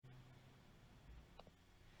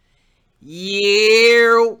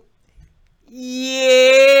Yeah.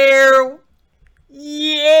 Yeah.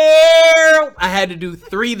 Yeah. I had to do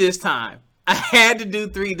 3 this time. I had to do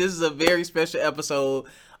 3. This is a very special episode.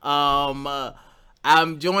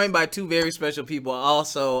 I'm joined by 2 very special people.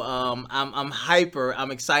 Also, I'm hyper.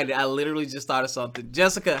 I'm excited. I literally just thought of something.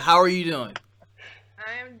 Jessica, how are you doing?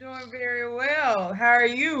 I am doing very well. How are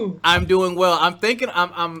you? I'm doing well. I'm thinking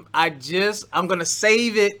I'm gonna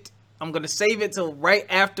save it. I'm gonna save it till right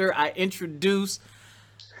after I introduce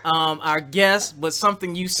our guest, but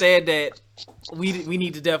something you said that we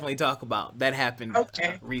need to definitely talk about that happened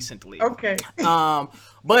Okay. recently. Okay.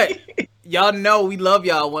 But y'all know we love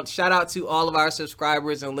y'all. Want shout out to all of our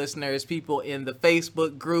subscribers and listeners, people in the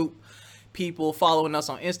Facebook group, people following us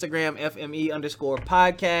on Instagram,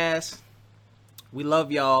 FME_podcast. We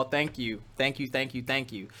love y'all. Thank you. Thank you. Thank you.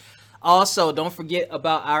 Thank you. Also, don't forget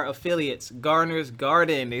about our affiliates, Garner's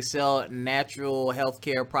Garden. They sell natural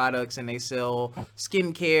healthcare products and they sell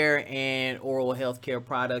skincare and oral healthcare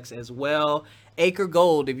products as well. Acre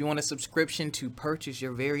Gold, if you want a subscription to purchase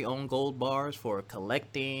your very own gold bars for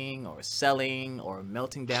collecting or selling or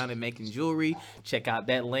melting down and making jewelry, check out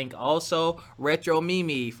that link. Also, Retro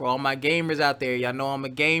Mimi, for all my gamers out there, y'all know I'm a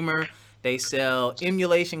gamer. They sell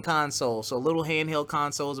emulation consoles, so little handheld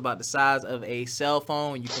consoles about the size of a cell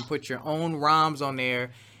phone. You can put your own ROMs on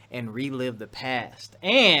there and relive the past.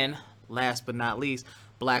 And last but not least,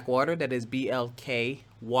 Blackwater, that is BLK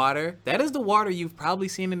water. That is the water you've probably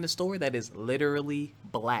seen in the store that is literally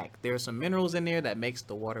black. There are some minerals in there that makes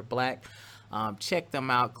the water black. Check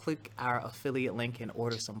them out. Click our affiliate link and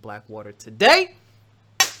order some Blackwater today.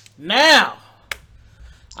 Now,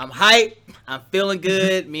 I'm hyped. I'm feeling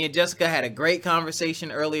good. Me and Jessica had a great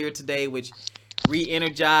conversation earlier today, which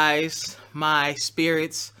re-energized my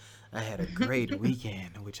spirits. I had a great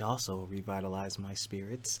weekend, which also revitalized my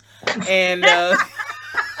spirits. And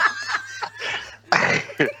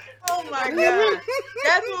Oh my God.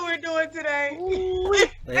 That's what we're doing today.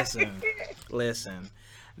 listen.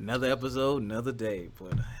 Another episode, another day.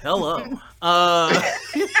 But hello.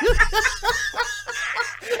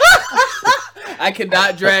 I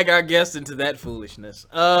cannot drag our guests into that foolishness.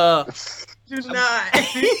 Do not.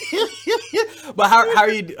 But how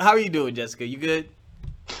are you doing, Jessica? You good?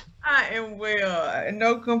 I am well.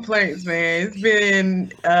 No complaints, man. It's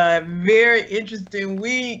been a very interesting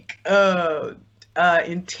week.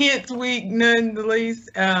 Intense week, none the least.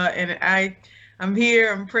 And I'm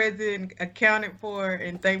here. I'm present, accounted for,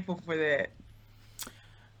 and thankful for that.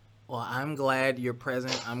 Well, I'm glad you're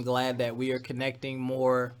present. I'm glad that we are connecting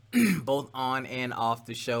more both on and off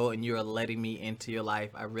the show, and you're letting me into your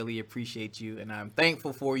life. I really appreciate you, and I'm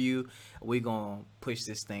thankful for you. We're going to push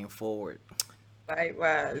this thing forward.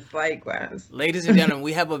 Likewise. Ladies and gentlemen,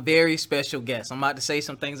 we have a very special guest. I'm about to say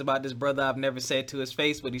some things about this brother I've never said to his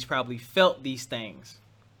face, but he's probably felt these things.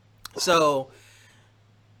 So,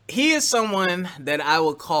 he is someone that I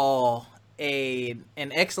would call an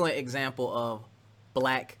excellent example of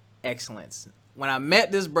black excellence. When I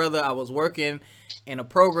met this brother, I was working in a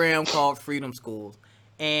program called Freedom Schools.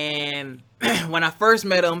 And when I first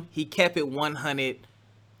met him, he kept it 100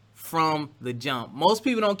 from the jump. Most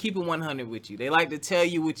people don't keep it 100 with you. They like to tell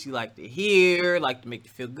you what you like to hear, like to make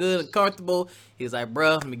you feel good and comfortable. He's like,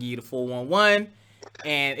 bro, let me give you the 411.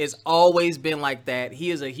 And it's always been like that.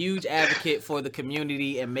 He is a huge advocate for the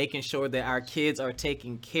community and making sure that our kids are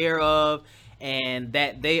taken care of and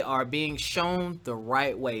that they are being shown the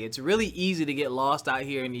right way. It's really easy to get lost out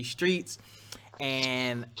here in these streets.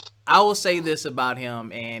 And I will say this about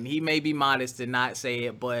him, and he may be modest to not say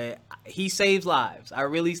it, but he saves lives. I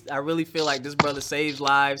really feel like this brother saves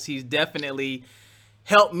lives. He's definitely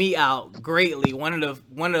helped me out greatly. One of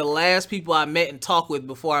the last people I met and talked with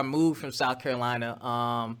before I moved from South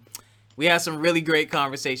Carolina. We had some really great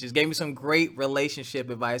conversations. Gave me some great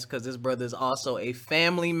relationship advice because this brother is also a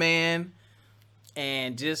family man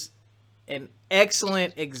and just an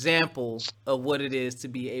excellent example of what it is to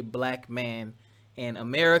be a black man in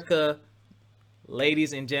America.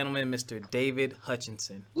 Ladies and gentlemen, Mr. David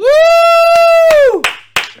Hutchinson. Woo!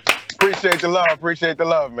 Appreciate the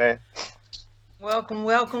love, man. Welcome.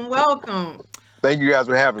 Thank you guys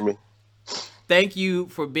for having me. Thank you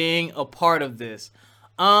for being a part of this.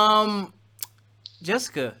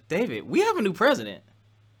 Jessica, David, we have a new president.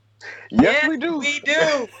 Yes, we do. We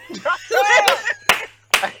do.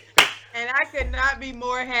 And I could not be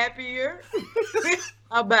more happier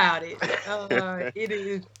about it. It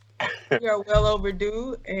is, we are well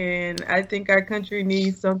overdue, and I think our country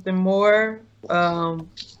needs something more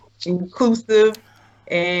inclusive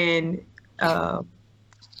and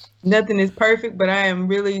nothing is perfect, but I am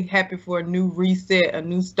really happy for a new reset, a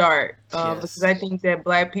new start. Because I think that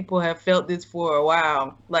Black people have felt this for a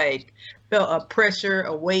while, like felt a pressure,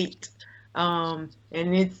 a weight. And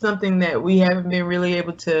it's something that we haven't been really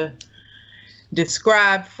able to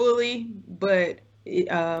describe fully, but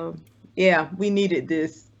yeah, we needed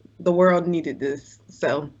this. The world needed this.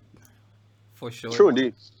 So for sure. True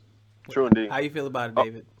indeed. True indeed. How you feel about it,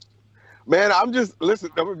 David? Man, I'm just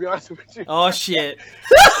listen. I'm gonna be honest with you. Oh shit!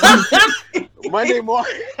 Monday morning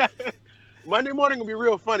gonna be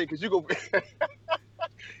real funny because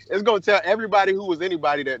it's gonna tell everybody who was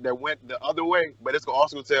anybody that went the other way, but it's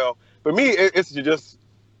also tell for me it's just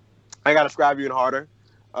I gotta strive even harder.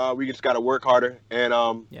 We just gotta work harder, and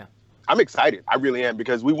yeah, I'm excited. I really am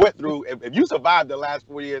because we went through. If you survived the last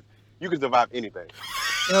 4 years, you can survive anything.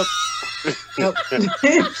 Yep.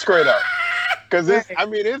 Straight up. Because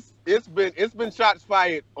it's been shots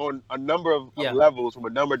fired on a number of levels from a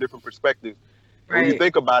number of different perspectives. Right. When you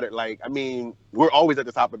think about it, like, I mean, we're always at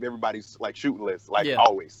the top of everybody's like shooting list, like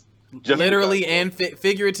always. Just literally and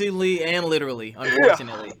figuratively and literally,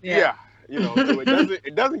 unfortunately. Yeah. You know, so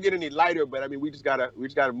it doesn't get any lighter, but I mean, we just gotta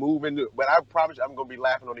move into it. But I promise you, I'm gonna be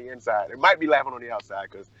laughing on the inside. It might be laughing on the outside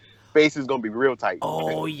because face is gonna be real tight.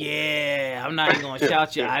 Oh yeah, I'm not even gonna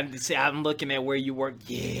shout you. I'm looking at where you work.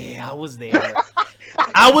 Yeah, I was there.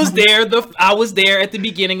 I was there at the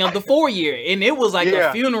beginning of the 4 year, and it was like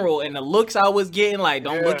a funeral. And the looks I was getting, like,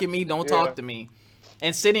 don't look at me, don't talk to me.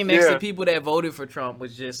 And sitting next to people that voted for Trump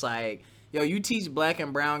was just like, yo, you teach Black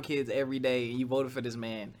and brown kids every day, and you voted for this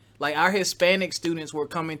man. Like, our Hispanic students were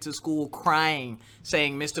coming to school crying,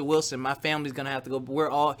 saying, Mr. Wilson, my family's going to have to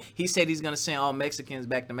go. He said he's going to send all Mexicans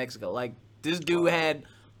back to Mexico. Like, this dude had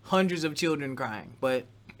hundreds of children crying. But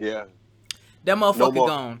yeah, that motherfucker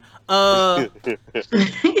gone. How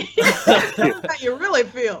you really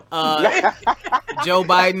feel? Joe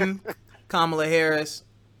Biden, Kamala Harris.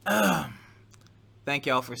 Thank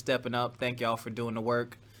y'all for stepping up. Thank y'all for doing the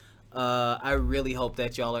work. I really hope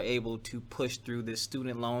that y'all are able to push through this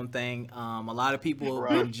student loan thing. A lot of people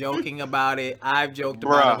have been joking about it. I've joked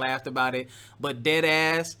about it, laughed about it, but dead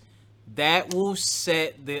ass, that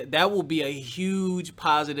will be a huge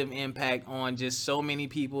positive impact on just so many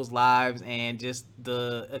people's lives and just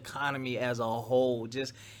the economy as a whole.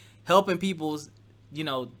 Just helping people's, get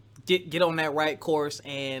on that right course,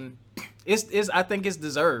 and I think it's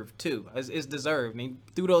deserved too. It's deserved. I mean,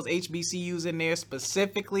 threw those HBCUs in there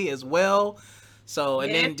specifically as well. So,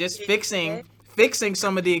 and then just fixing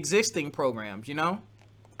some of the existing programs,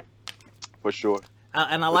 For sure.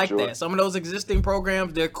 And I like that. Some of those existing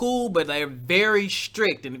programs, they're cool, but they're very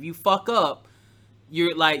strict. And if you fuck up,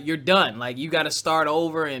 you're done. Like, you got to start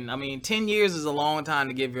over. And I mean, 10 years is a long time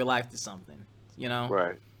to give your life to something,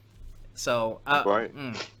 Right. So, right.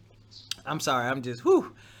 I'm sorry. I'm just,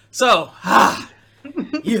 whew. So,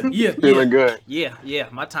 Feeling good. Yeah.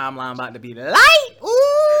 My timeline about to be light.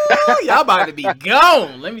 Ooh, y'all about to be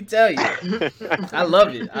gone. Let me tell you. I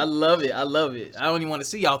love it. I don't even want to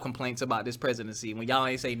see y'all complaints about this presidency when y'all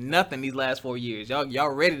ain't say nothing these last 4 years. Y'all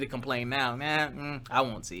ready to complain now? Nah, I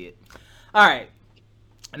won't see it. All right.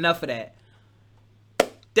 Enough of that.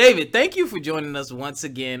 David, thank you for joining us once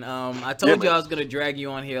again. I told you I was gonna drag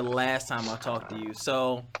you on here last time I talked to you,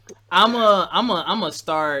 so I'm a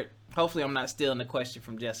start. Hopefully, I'm not stealing the question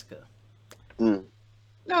from Jessica.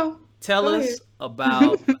 No. Tell us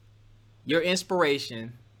about your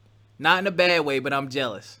inspiration, not in a bad way, but I'm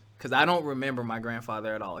jealous because I don't remember my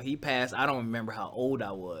grandfather at all. He passed. I don't remember how old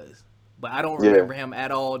I was, but I don't remember him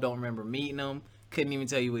at all. Don't remember meeting him. Couldn't even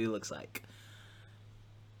tell you what he looks like.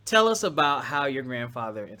 Tell us about how your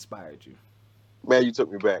grandfather inspired you. Man, you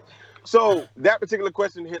took me back. So that particular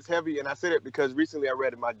question hits heavy, and I said it because recently I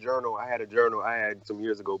read in my journal. I had a journal I had some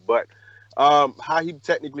years ago, but how he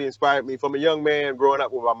technically inspired me from a young man growing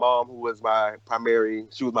up with my mom, who was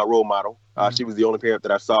she was my role model. She was the only parent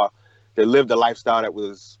that I saw that lived a lifestyle that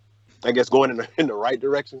was, I guess, going in the right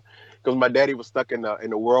direction. Because my daddy was stuck in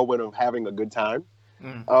the whirlwind of having a good time.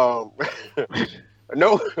 No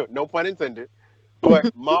pun intended.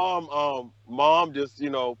 But mom just,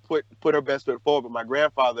 put her best foot forward. But my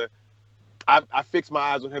grandfather, I fixed my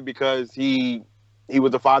eyes on him because he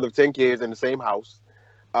was the father of 10 kids in the same house.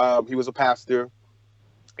 He was a pastor.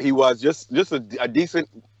 He was just a decent,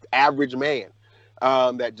 average man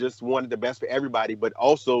that just wanted the best for everybody. But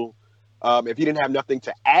also, if he didn't have nothing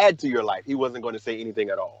to add to your life, he wasn't going to say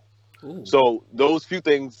anything at all. Ooh. So those few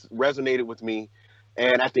things resonated with me.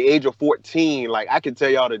 And at the age of 14, like, I can tell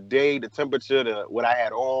y'all the day, the temperature, what I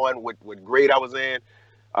had on, what grade I was in.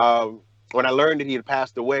 When I learned that he had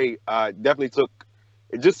passed away, it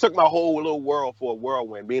just took my whole little world for a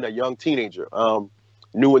whirlwind, being a young teenager.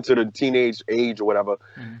 new into the teenage age or whatever.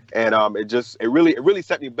 And it really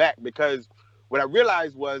set me back, because what I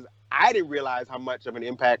realized was I didn't realize how much of an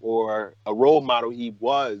impact or a role model he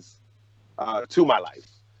was to my life.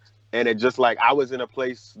 And it just like, I was in a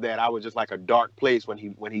place that I was just like a dark place when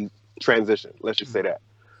he transitioned. Let's just say that.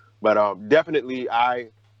 But definitely I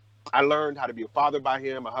learned how to be a father by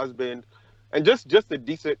him, a husband, and just a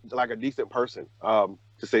decent person, to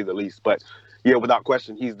say the least. But yeah, without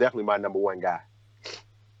question, he's definitely my number one guy.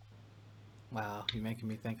 Wow, you're making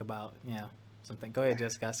me think about something. Go ahead,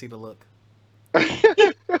 Jessica. I see the look.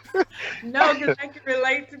 No, because I can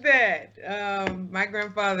relate to that. My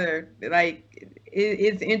grandfather, like,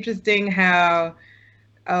 it's interesting how,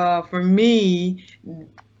 for me,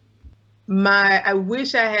 I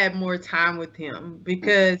wish I had more time with him,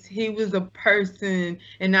 because he was a person,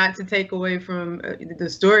 and not to take away from the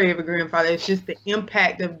story of a grandfather, it's just the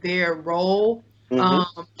impact of their role,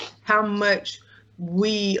 how much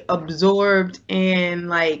we absorbed and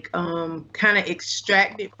like kind of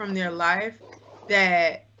extracted from their life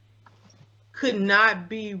that could not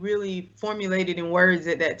be really formulated in words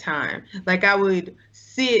at that time. Like, I would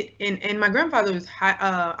sit and my grandfather was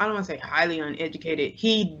I don't want to say highly uneducated.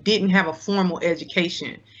 He didn't have a formal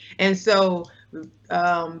education, and so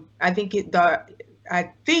I think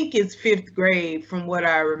it's fifth grade from what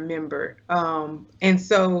I remember. And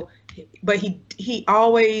so, but he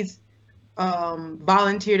always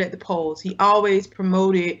volunteered at the polls. He always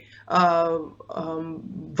promoted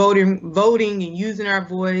voting and using our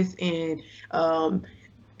voice, and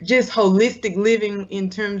just holistic living in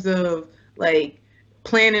terms of like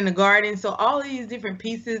planting a garden. So all of these different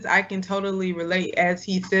pieces I can totally relate. As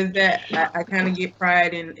he says that, I kind of get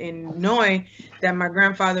pride in knowing that my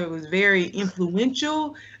grandfather was very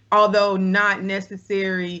influential, although not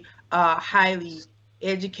necessarily highly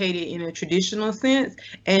educated in a traditional sense.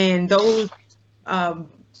 And those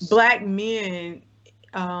Black men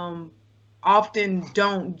often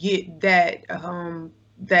don't get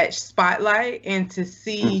that spotlight, and to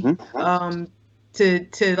see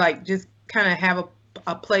to like just kind of have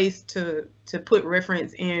a place to put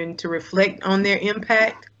reference and to reflect on their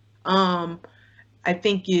impact. I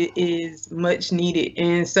think it is much needed.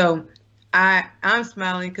 And so I'm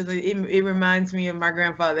smiling because it reminds me of my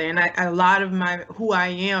grandfather, and a lot of who I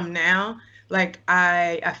am now, like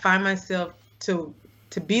I find myself to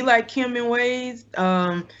be like him in ways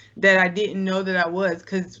that I didn't know that I was,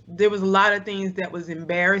 because there was a lot of things that was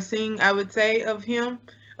embarrassing, I would say, of him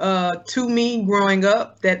to me growing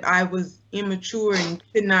up, that I was immature and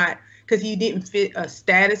could not, because he didn't fit a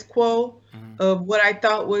status quo of what I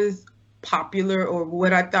thought was popular or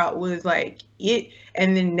what I thought was like it.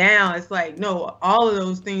 And then now it's like, no, all of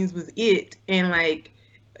those things was it. And like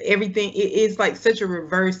everything, it is like such a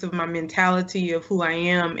reverse of my mentality of who I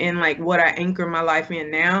am and like what I anchor my life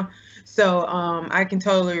in now. So I can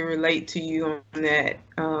totally relate to you on that,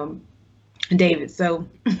 David. So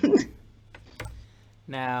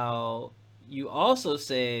now, you also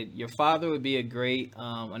said your father would be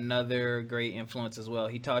another great influence as well.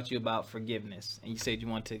 He taught you about forgiveness, and you said you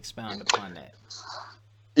want to expound upon that.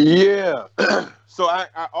 Yeah. So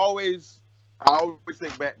I always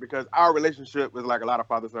think back, because our relationship was like a lot of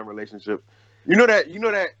father-son relationships. You know that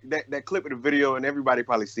clip of the video, and everybody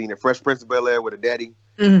probably seen it, Fresh Prince of Bel-Air, with a daddy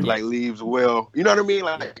like leaves Will. You know what I mean?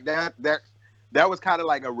 Like that was kind of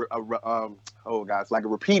like like a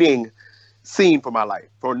repeating scene for my life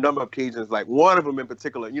for a number of occasions. Like one of them in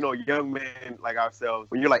particular, young men like ourselves,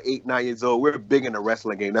 when you're like 8, 9 years old, we're big in the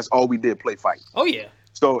wrestling game. That's all we did, play fight. Oh yeah.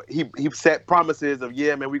 So he set promises of,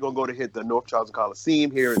 yeah, man, we're gonna go to hit the North Charleston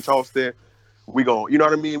Coliseum here in Charleston. We gonna, you know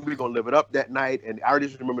what I mean? We're gonna live it up that night. And I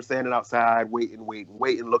just remember standing outside, waiting,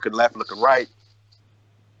 looking left, looking right.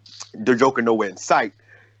 The Joker nowhere in sight.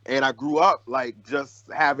 And I grew up like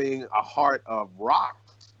just having a heart of rock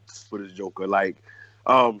for this Joker. Like,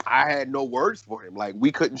 I had no words for him. Like,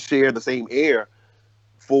 we couldn't share the same air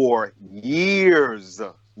for years.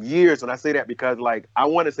 When I say that, because like, I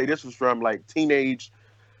want to say this was from like teenage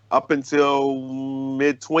up until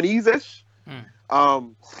mid-20s-ish.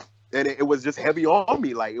 And it was just heavy on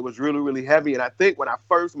me. Like, it was really, really heavy. And I think when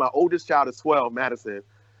my oldest child is 12, Madison,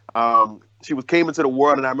 she came into the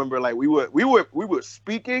world, and I remember like we were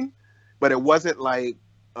speaking, but it wasn't like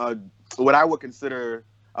what I would consider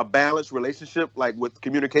a balanced relationship, like with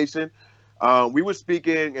communication. We were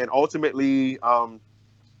speaking, and ultimately, I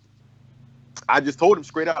just told him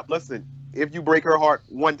straight up, listen, if you break her heart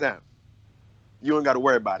one time, you ain't got to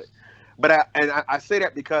worry about it. But I say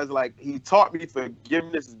that because like he taught me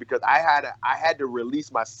forgiveness, is because I had to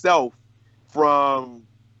release myself from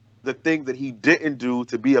the thing that he didn't do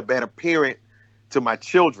to be a better parent to my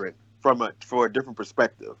children. for a different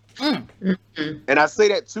perspective. Mhm. And I say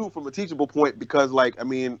that too from a teachable point because, like, I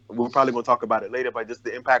mean, we're probably going to talk about it later, but just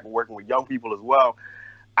the impact of working with young people as well.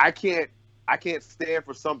 I can't stand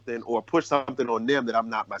for something or push something on them that I'm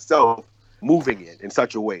not myself moving in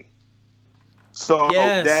such a way. So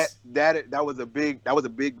Yes. that was a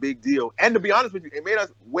big deal. And to be honest with you, it made us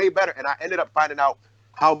way better. And I ended up finding out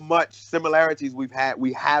how much similarities we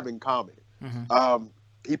have in common.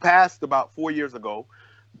 He passed about 4 years ago.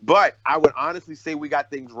 But I would honestly say we got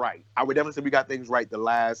things right. I would definitely say we got things right the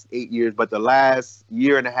last 8 years, but the last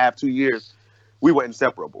year and a half, 2 years, we were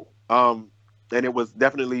inseparable. And it was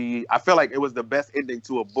definitely, I feel like it was the best ending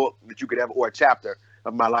to a book that you could ever, or a chapter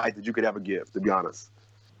of my life that you could ever give, to be honest.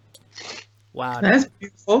 Wow. That's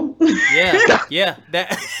beautiful. Yeah.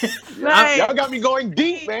 That Like, Y'all got me going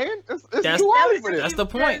deep, man. It's That's- too early for this. that's the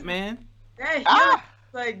point, man. that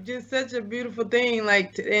like just such a beautiful thing.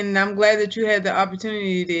 Like, and I'm glad that you had the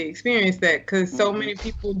opportunity to experience that, because so many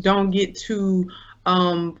people don't get to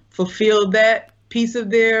fulfill that piece of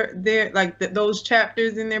their like those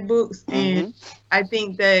chapters in their books. And I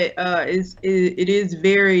think that it is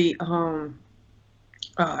very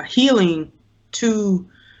healing to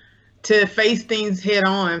face things head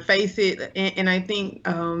on, face it. And I think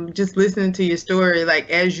just listening to your story, like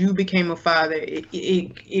as you became a father, it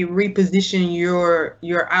repositioned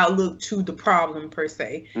your outlook to the problem per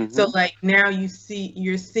se. So like now you're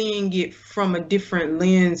seeing it from a different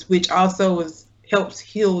lens, which also helps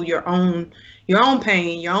heal your own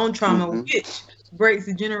pain, your own trauma, which breaks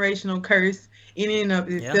the generational curse in and of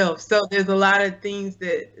itself. So there's a lot of things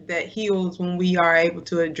that heals when we are able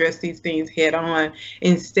to address these things head on,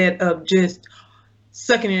 instead of just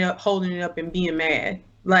sucking it up, holding it up, and being mad.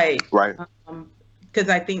 Like, right. Because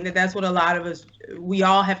I think that's what a lot of us, we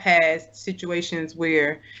all have had situations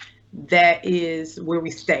where that is where we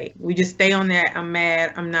stay. We just stay on that. I'm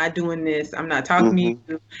mad. I'm not doing this. I'm not talking to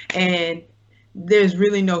you. And there's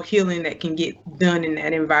really no healing that can get done in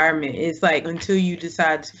that environment. It's like until you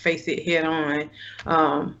decide to face it head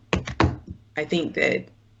on, I think that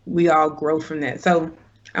we all grow from that. So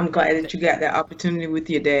I'm glad that you got that opportunity with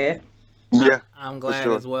your dad. Yeah, I'm glad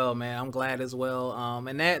as well, man. I'm glad as well.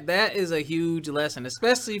 And that is a huge lesson,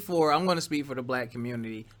 especially for, I'm going to speak for the black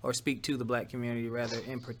community, or speak to the black community rather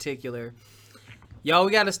in particular. Y'all,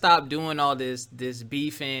 we got to stop doing all this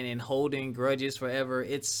beefing and holding grudges forever.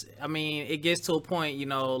 It gets to a point,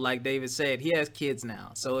 like David said, he has kids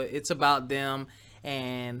now. So it's about them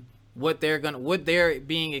and what they're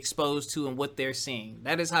being exposed to and what they're seeing.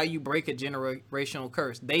 That is how you break a generational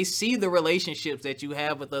curse. They see the relationships that you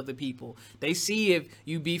have with other people. They see if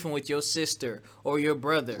you beefing with your sister or your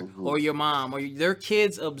brother or your mom, or their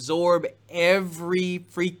kids absorb every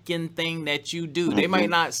freaking thing that you do. They might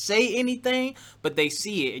not say anything, but they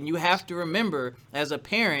see it. And you have to remember, as a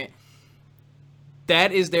parent,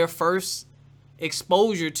 that is their first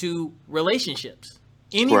exposure to relationships.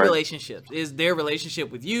 Any relationships is their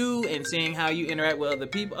relationship with you and seeing how you interact with other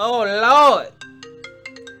people. Oh Lord,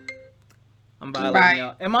 I'm violating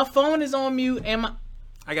y'all. And my phone is on mute.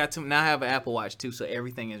 I got to now have an Apple Watch too, so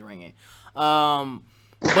everything is ringing.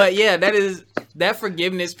 But yeah, that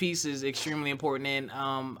forgiveness piece is extremely important. And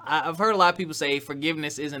I've heard a lot of people say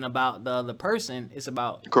forgiveness isn't about the other person; it's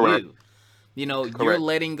about you. You're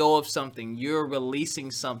letting go of something. You're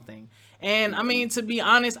releasing something. And I mean, to be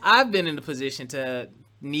honest, I've been in the position to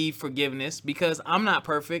need forgiveness because I'm not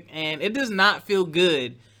perfect, and it does not feel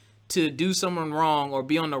good to do someone wrong or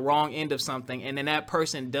be on the wrong end of something, and then that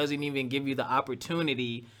person doesn't even give you the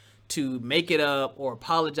opportunity to make it up or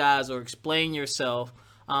apologize or explain yourself.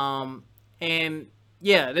 And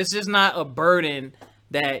yeah, this is not a burden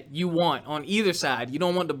that you want on either side. You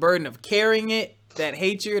don't want the burden of carrying it, that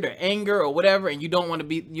hatred or anger or whatever, and you don't want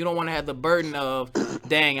to have the burden of,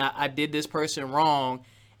 dang, I did this person wrong,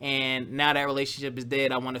 and now that relationship is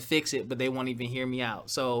dead. I want to fix it, but they won't even hear me out.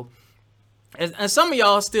 So, and some of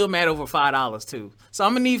y'all still mad over $5 too. So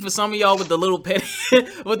I'm gonna need for some of y'all with the little petty,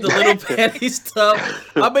 petty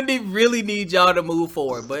stuff. I'm gonna really need y'all to move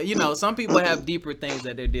forward. But some people have deeper things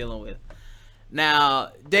that they're dealing with. Now,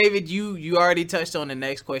 David, you already touched on the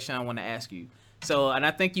next question I want to ask you. So, and I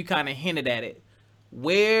think you kind of hinted at it.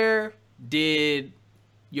 Where did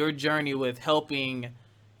your journey with helping,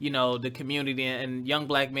 the community and young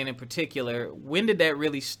black men in particular, when did that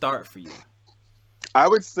really start for you? I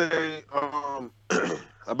would say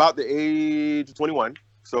about the age of 21,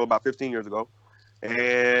 so about 15 years ago.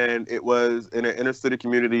 And it was in an inner city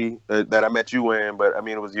community that I met you in, but I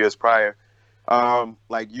mean, it was years prior.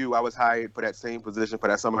 Like you, I was hired for that same position for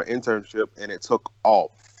that summer internship, and it took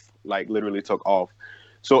off, like literally took off.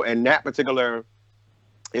 So in that particular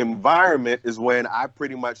environment is when I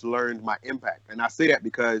pretty much learned my impact. And I say that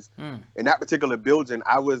because in that particular building,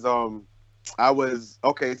 I was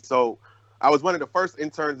okay, so I was one of the first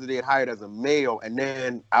interns that they had hired as a male, and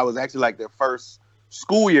then I was actually like their first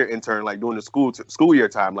school year intern, like during the school year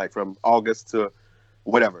time, like from August to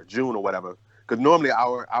whatever, June or whatever. Because normally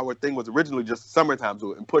our thing was originally just summertime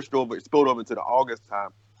to it and it spilled over into the August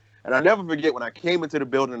time. And I never forget when I came into the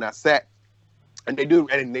building and I sat, and they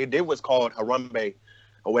did what's called Harambe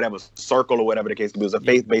or whatever, circle or whatever the case could be. It was a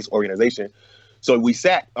faith-based organization. So we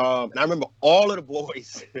sat, and I remember all of the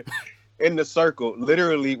boys in the circle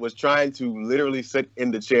literally was trying to literally sit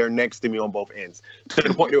in the chair next to me on both ends, to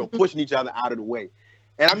the point they were pushing each other out of the way.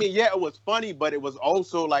 And I mean, yeah, it was funny, but it was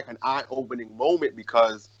also like an eye-opening moment,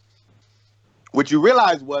 because what you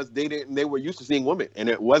realized was they were used to seeing women, and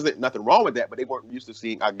it wasn't nothing wrong with that, but they weren't used to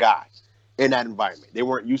seeing a guy in that environment. They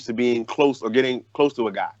weren't used to being close or getting close to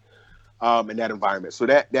a guy in that environment. So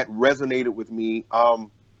that resonated with me.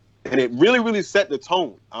 And it really, really set the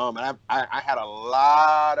tone. And I had a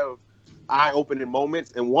lot of eye-opening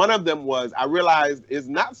moments. And one of them was, I realized it's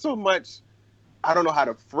not so much, I don't know how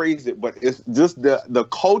to phrase it, but it's just the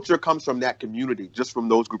culture comes from that community, just from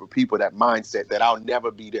those group of people, that mindset that I'll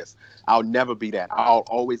never be this, I'll never be that, I'll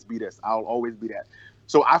always be this, I'll always be that.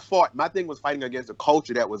 So my thing was fighting against a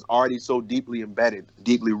culture that was already so deeply embedded,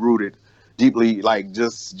 deeply rooted, deeply like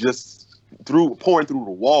just pouring through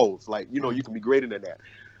the walls. Like, you can be greater than that.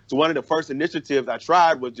 So one of the first initiatives I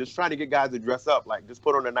tried was just trying to get guys to dress up, like just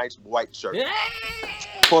put on a nice white shirt,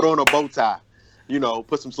 put on a bow tie,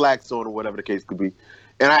 put some slacks on or whatever the case could be.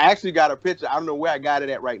 And I actually got a picture. I don't know where I got it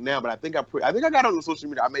at right now, but I think I got it on social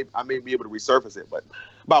media. I may be able to resurface it, but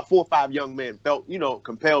about 4 or 5 young men felt,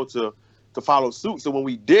 compelled to follow suit. So when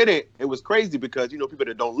we did it, it was crazy because, people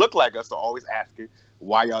that don't look like us are always asking,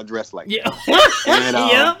 why y'all dressed like that?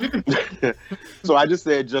 And, so I just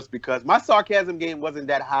said, just because. My sarcasm game wasn't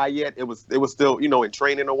that high yet. It was still, in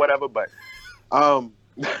training or whatever. But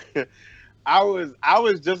I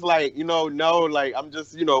was just like, no, like I'm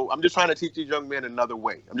just trying to teach these young men another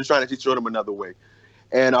way. I'm just trying to show them another way.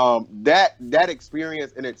 And that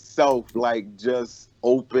experience in itself, like, just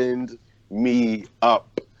opened me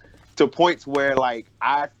up to points where, like,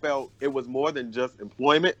 I felt it was more than just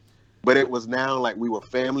employment, but it was now like we were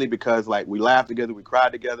family, because like we laughed together, we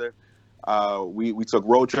cried together, we took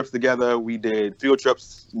road trips together, we did field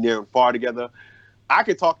trips near and far together. I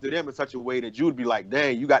could talk to them in such a way that you would be like,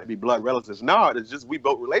 dang, you got to be blood relatives. No, it's just we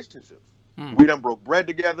built relationships. We done broke bread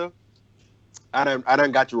together. I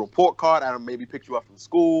done got your report card. I done maybe picked you up from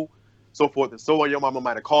school, so forth and so on. Your mama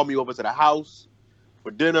might have called me over to the house for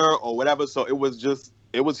dinner or whatever. So it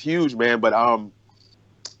was huge, man. But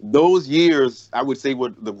those years, I would say, were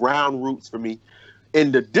the ground roots for me.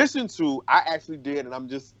 In addition to, I actually did, and I'm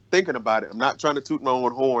just thinking about it, I'm not trying to toot my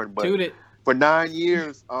own horn, but for 9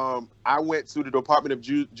 years, I went to the Department of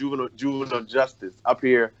Juvenile Justice up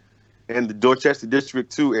here in the Dorchester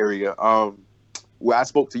District 2 area, where I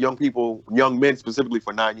spoke to young men specifically,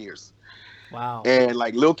 for 9 years. Wow. And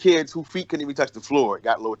like little kids whose feet couldn't even touch the floor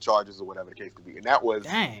got little charges or whatever the case could be. And that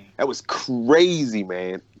was crazy,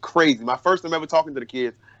 man. Crazy. My first time ever talking to the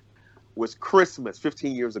kids was Christmas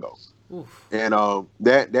 15 years ago. Oof. And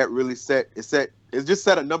that really it just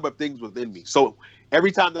set a number of things within me. So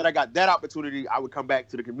every time that I got that opportunity, I would come back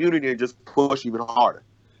to the community and just push even harder,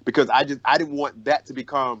 because I didn't want that to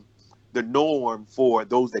become the norm for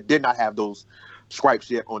those that did not have those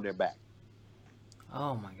stripes yet on their back.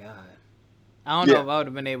 Oh my God. I don't know if I would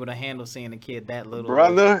have been able to handle seeing a kid that little.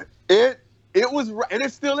 Brother, it was, and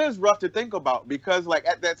it still is rough to think about, because like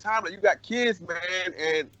at that time, like, you got kids, man,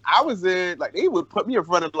 and I was in, like, they would put me in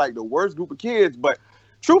front of like the worst group of kids, but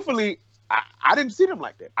truthfully, I didn't see them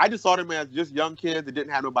like that. I just saw them as just young kids that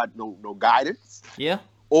didn't have no guidance. Yeah.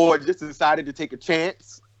 Or just decided to take a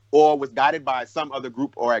chance, or was guided by some other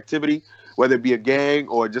group or activity, whether it be a gang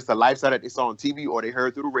or just a lifestyle that they saw on TV or they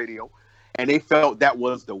heard through the radio, and they felt that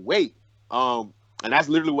was the way. And that's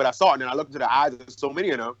literally what I saw. And then I looked into the eyes of so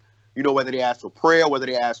many of them, whether they asked for prayer, whether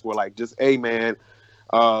they asked for like, just, hey man,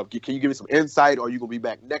 can you give me some insight, or are you going to be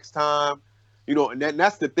back next time? And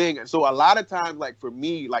that's the thing. And so a lot of times, like for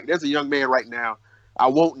me, like there's a young man right now, I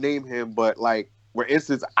won't name him, but like, for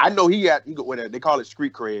instance, I know he go whatever, they call it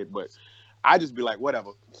street cred, but I just be like,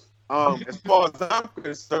 whatever. As far as I'm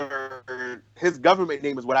concerned, his government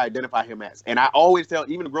name is what I identify him as. And I always tell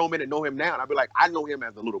even the grown men that know him now, and I'll be like, I know him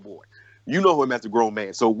as a little boy. You know him as a grown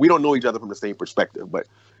man. So we don't know each other from the same perspective. But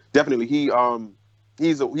definitely he's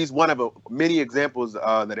one of many examples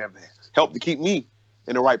that have helped to keep me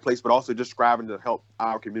in the right place, but also just striving to help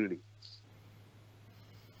our community.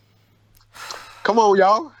 Come on,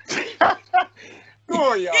 y'all. Come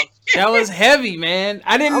on, y'all. That was heavy, man.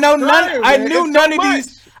 I didn't I'm know trying, none. I man. knew It's none too of much.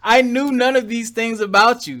 these. I knew none of these things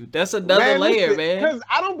about you. That's another layer, man. Because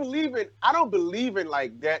I don't believe in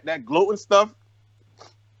like that gloating stuff.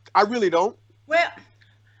 I really don't. Well,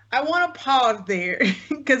 I want to pause there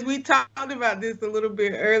because we talked about this a little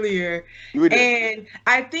bit earlier, We did. and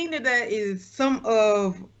I think that is some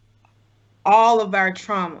of all of our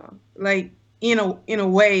trauma, like in a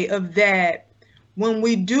way of that when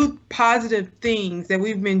we do positive things that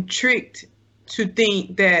we've been tricked to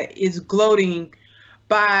think that is gloating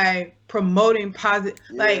by promoting positive,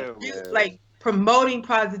 like promoting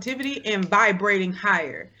positivity and vibrating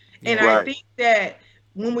higher. And Yeah. I think that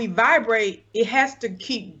when we vibrate, it has to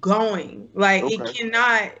keep going. Like it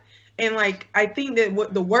cannot. And like I think that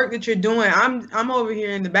what the work that you're doing, I'm over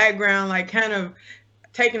here in the background, like kind of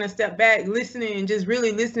taking a step back, listening and just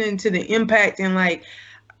really listening to the impact. And like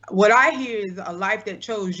what I hear is a life that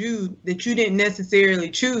chose you, that you didn't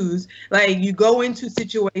necessarily choose. Like you go into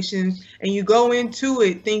situations and you go into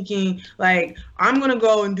it thinking like, I'm going to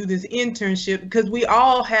go and do this internship, because we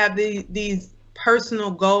all have these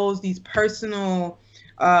personal goals, these personal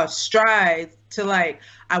strides to like,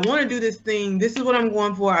 I want to do this thing. This is what I'm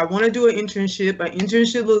going for. I want to do an internship. An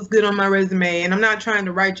internship looks good on my resume. And I'm not trying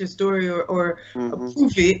to write your story or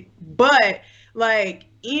prove it, but like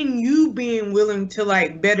in you being willing to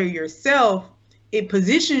like better yourself, it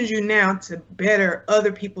positions you now to better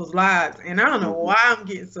other people's lives. And I don't know why I'm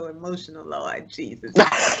getting so emotional, Lord Jesus.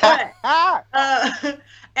 But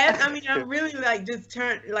and I mean, I'm really like just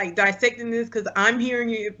dissecting this because I'm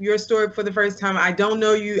hearing your story for the first time. I don't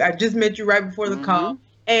know you. I just met you right before the call.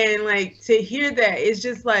 And like to hear that, it's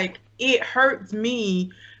just like it hurts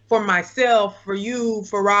me for myself, for you,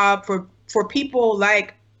 for Rob, for people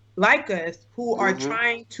like us who are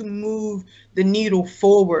trying to move the needle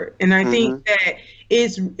forward. And I think that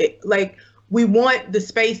it's like we want the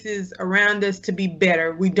spaces around us to be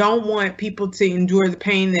better. We don't want people to endure the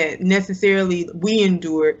pain that necessarily we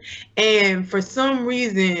endured. And for some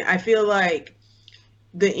reason, I feel like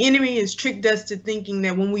the enemy has tricked us to thinking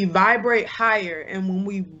that when we vibrate higher and when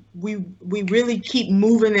we really keep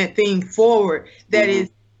moving that thing forward, that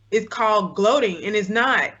it's called gloating, and it's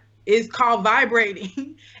not. It's called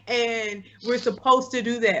vibrating. And we're supposed to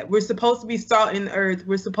do that. We're supposed to be salt in the earth.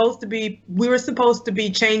 We're supposed to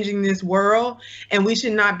be changing this world, and we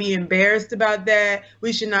should not be embarrassed about that.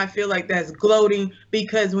 We should not feel like that's gloating,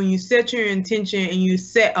 because when you set your intention and you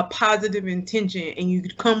set a positive intention and you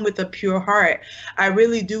come with a pure heart, I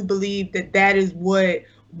really do believe that that is what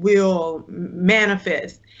will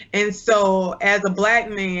manifest. And so as a Black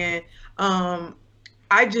man,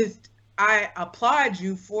 I applaud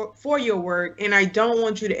you for your work, and I don't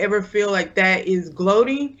want you to ever feel like that is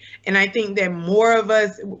gloating. And I think that more of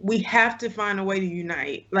us, we have to find a way to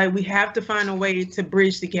unite. Like we have to find a way to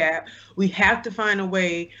bridge the gap. We have to find a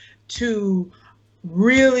way to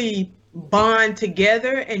really bond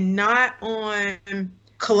together and not on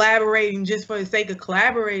collaborating just for the sake of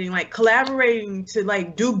collaborating, like collaborating to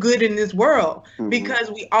like do good in this world,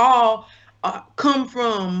 because we all come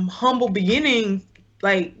from humble beginnings,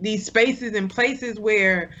 like these spaces and places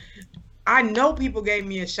where I know people gave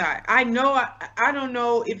me a shot. I know I don't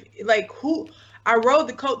know if like who I rode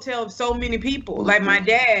the coattail of so many people, like my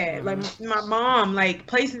dad, like my mom, like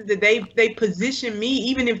places that they positioned me,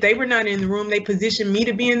 even if they were not in the room, they positioned me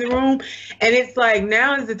to be in the room. And it's like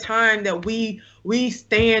now is the time that we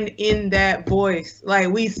stand in that voice, like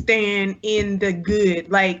we stand in the good.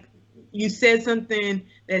 Like you said something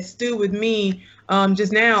that stood with me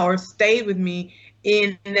just now, or stayed with me,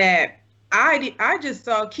 in that I just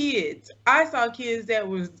saw kids. I saw kids that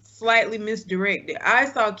was slightly misdirected. I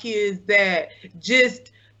saw kids that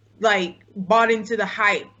just like bought into the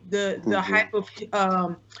hype, the hype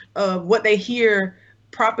of what they hear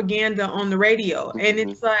propaganda on the radio. And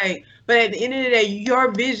it's like, but at the end of the day,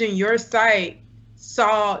 your vision, your sight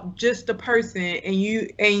saw just a person, and you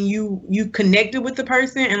connected with the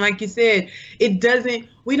person. And like you said,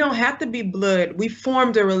 we don't have to be blood. We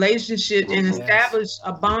formed a relationship and established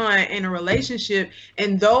a bond in a relationship,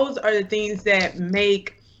 and those are the things that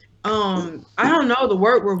make I don't know, the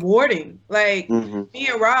word rewarding. Like me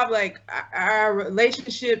and Rob, like our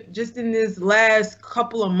relationship just in this last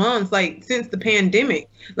couple of months, like since the pandemic,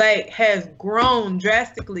 like has grown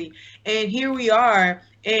drastically. And here we are,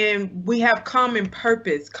 and we have common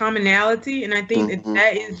purpose, commonality. And I think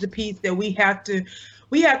that is the piece that we have to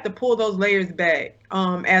pull those layers back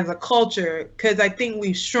as a culture, because I think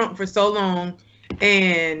we've shrunk for so long.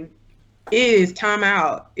 And it is time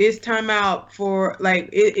out. It's time out for like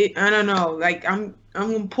it I don't know. Like I'm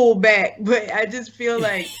gonna pull back, but I just feel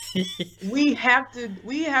like we have to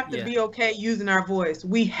Yeah. be okay using our voice.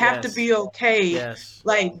 We have to Yes. be okay Yes.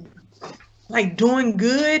 like doing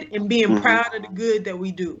good and being Mhm. proud of the good that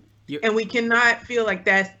we do. You- And we cannot feel like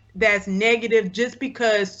that's negative just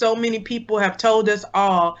because so many people have told us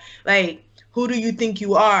all like, who do you think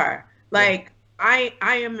you are? Like I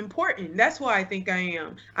am important. That's who I think I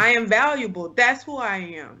am. I am valuable. That's who I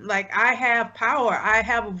am. Like I have power. I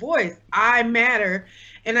have a voice. I matter.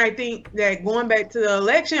 And I think that going back to the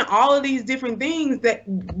election, all of these different things, that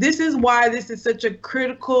this is why this is such a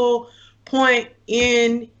critical point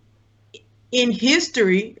in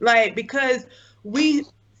history, like because we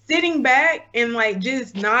sitting back and like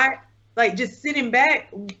just not like just sitting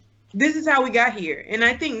back, this is how we got here. And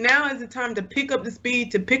I think now is the time to pick up the speed,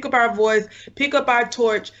 to pick up our voice, pick up our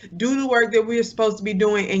torch, do the work that we're supposed to be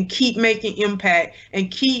doing, and keep making impact and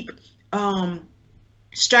keep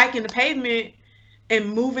striking the pavement and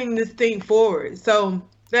moving this thing forward. So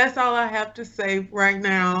that's all I have to say right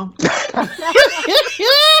now.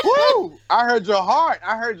 Woo! I heard your heart.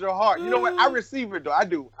 I heard your heart. You know what? I receive it though. I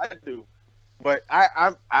do. But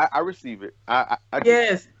I receive it. I do.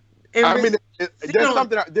 Yes. And I mean, you there's know-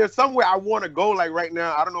 something. There's somewhere I want to go. Like right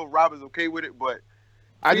now, I don't know if Rob is okay with it, but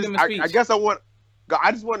I Freedom just, of speech. I guess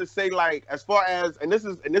I just want to say, like, as far as, and this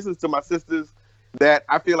is to my sisters, that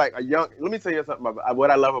I feel like let me tell you something about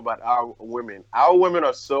what I love about our women. Our women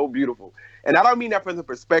are so beautiful, and I don't mean that from the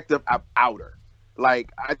perspective of outer.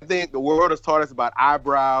 Like, I think the world has taught us about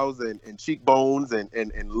eyebrows and cheekbones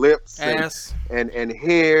and lips Ass. and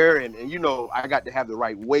hair and you know, I got to have the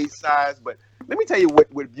right waist size. But let me tell you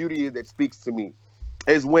what beauty is that speaks to me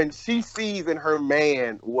is when she sees in her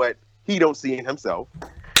man what he don't see in himself.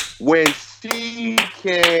 When she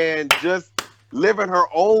can just live in her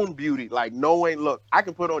own beauty, like knowing, look, I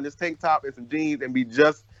can put on this tank top and some jeans and be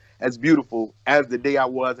just as beautiful as the day I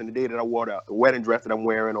was and the day that I wore the wedding dress that I'm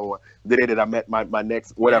wearing, or the day that I met my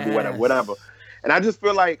next whatever. And I just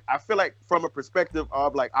feel like from a perspective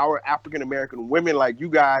of like our African American women, like you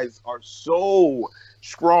guys are so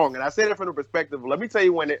strong. And I say that from the perspective, let me tell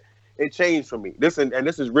you when it changed for me. This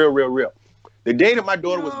is real. The day that my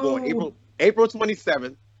daughter was born, April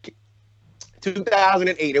 27th,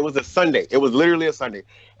 2008. It was a Sunday. It was literally a Sunday.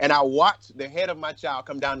 And I watched the head of my child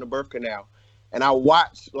come down the birth canal. And I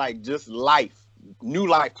watched like just new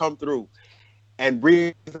life come through and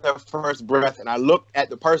breathe her first breath. And I looked at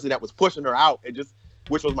the person that was pushing her out,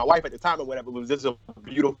 which was my wife at the time or whatever. It was just a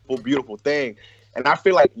beautiful, beautiful thing. And I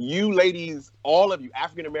feel like you ladies, all of you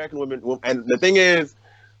African-American women, and the thing is,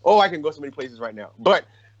 I can go so many places right now, but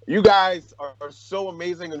you guys are so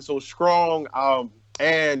amazing and so strong.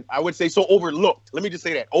 And I would say so overlooked. Let me just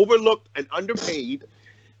say that. Overlooked and underpaid,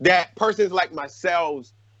 that persons like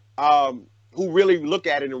myself, who really look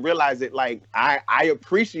at it and realize it, like, I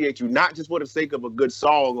appreciate you, not just for the sake of a good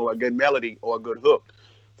song or a good melody or a good hook,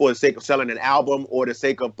 for the sake of selling an album or the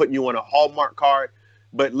sake of putting you on a Hallmark card,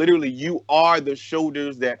 but literally you are the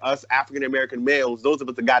shoulders that us African-American males, those of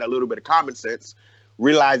us that got a little bit of common sense,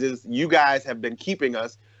 realizes you guys have been keeping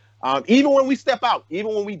us, even when we step out,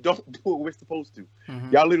 even when we don't do what we're supposed to.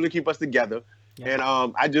 Mhm. Y'all literally keep us together. Yeah.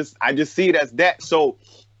 And I just see it as that. So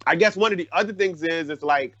I guess one of the other things is, it's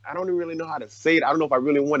like, I don't really know how to say it. I don't know if I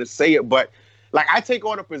really want to say it, but like I take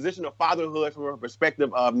on a position of fatherhood from a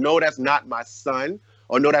perspective of, no, that's not my son,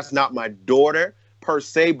 or no, that's not my daughter per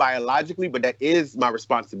se biologically, but that is my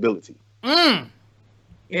responsibility. Mm.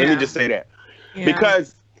 Let me just say that. Yeah.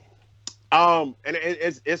 Because and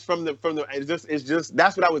it's from the it's just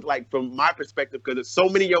that's what I was like from my perspective, because so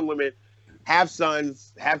many young women have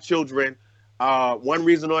sons, have children, one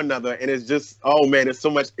reason or another, and it's just, oh man, it's so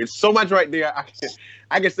much right there.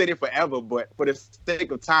 I can say it forever, but for the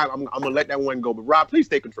sake of time, I'm gonna let that one go. But Rob, please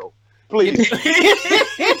take control, please.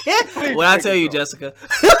 What I tell you, Jessica,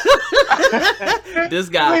 this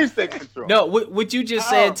guy. Please take control. No, what you just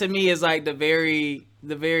said to me is like the very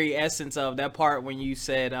essence of that part when you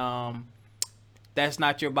said, that's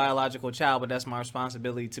not your biological child, but that's my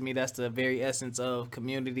responsibility. To me, that's the very essence of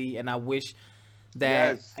community, and I wish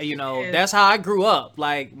that, Yes. that's how I grew up.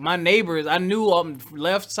 Like, my neighbors, I knew on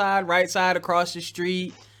left side, right side, across the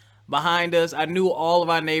street, behind us, I knew all of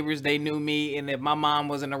our neighbors. They knew me, and if my mom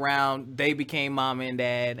wasn't around, they became mom and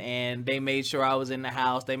dad, and they made sure I was in the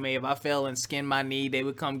house. If I fell and skinned my knee, they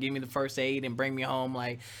would come give me the first aid and bring me home.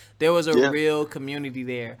 Like, there was a real community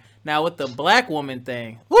there. Now, with the black woman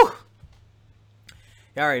thing, whew,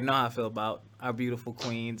 y'all already know how I feel about our beautiful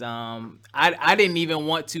queens. I didn't even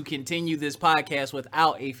want to continue this podcast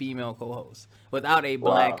without a female co-host, without a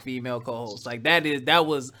black female co-host. Like, that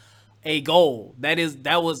was a goal. That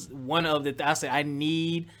was one of the I said I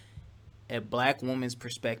need a black woman's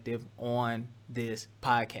perspective on this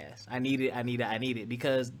podcast. I need it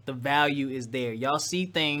because the value is there. Y'all see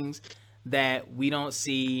things that we don't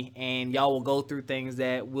see, and y'all will go through things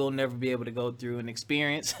that we'll never be able to go through and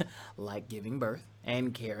experience, like giving birth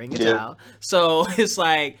and carrying a child. So it's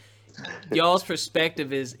like y'all's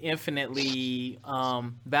perspective is infinitely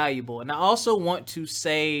valuable. And I also want to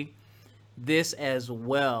say this as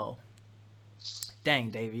well.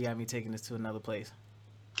 Dang, Davey, you got me taking this to another place.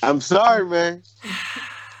 I'm sorry, man.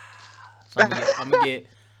 So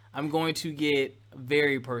I'm going to get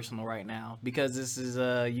very personal right now because this is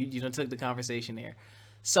you done took the conversation there.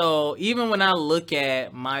 So even when I look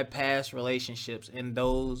at my past relationships and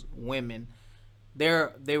those women,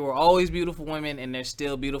 they were always beautiful women, and they're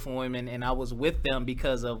still beautiful women, and I was with them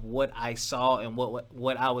because of what I saw and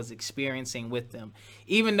what I was experiencing with them.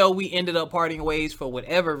 Even though we ended up parting ways for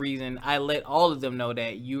whatever reason, I let all of them know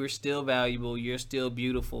that you are still valuable, you're still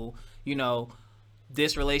beautiful, you know,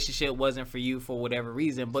 this relationship wasn't for you for whatever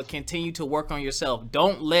reason, but continue to work on yourself.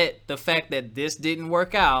 Don't let the fact that this didn't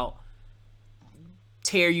work out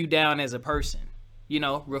tear you down as a person. You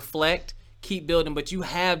know, reflect, keep building, but you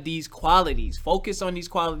have these qualities. Focus on these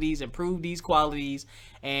qualities, improve these qualities,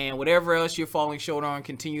 and whatever else you're falling short on,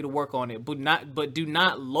 continue to work on it. But do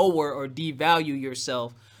not lower or devalue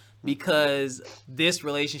yourself because this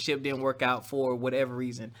relationship didn't work out for whatever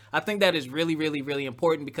reason. I think that is really, really, really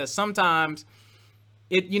important because sometimes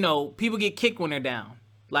people get kicked when they're down.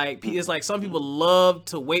 Like, it's like some people love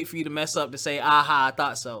to wait for you to mess up to say, aha, I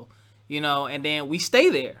thought so, and then we stay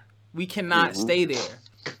there. We cannot stay there.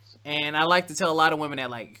 And I like to tell a lot of women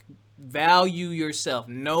that, like, value yourself.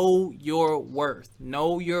 Know your worth.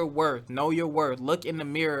 Know your worth. Know your worth. Look in the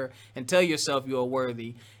mirror and tell yourself you are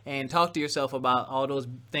worthy. And talk to yourself about all those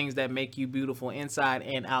things that make you beautiful inside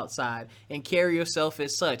and outside. And carry yourself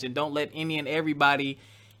as such. And don't let any and everybody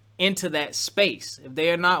into that space. If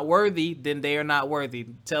they are not worthy, then they are not worthy.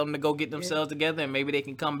 Tell them to go get themselves together and maybe they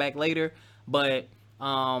can come back later. But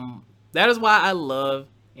that is why I love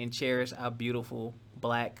and cherish our beautiful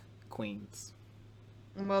Black queens.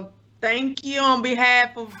 Well, thank you on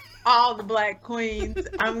behalf of all the Black queens.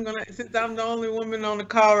 Since I'm the only woman on the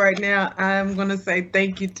call right now, I'm gonna say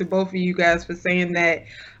thank you to both of you guys for saying that.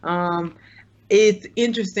 It's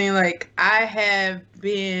interesting. Like, I have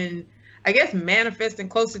been, I guess, manifesting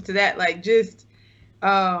closer to that. Like, just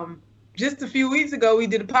a few weeks ago, we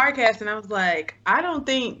did a podcast, and I was like, I don't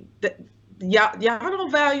think that y'all don't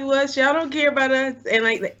value us. Y'all don't care about us. And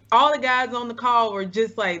like all the guys on the call were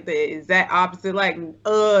just like the exact opposite. Like,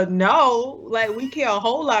 no, like, we care a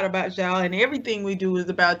whole lot about y'all, and everything we do is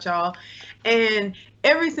about y'all. And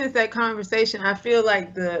ever since that conversation, I feel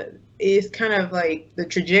like it's kind of like the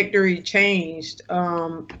trajectory changed,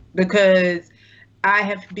 because I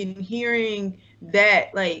have been hearing that,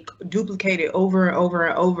 like, duplicated over and over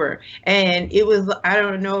and over. And it was, I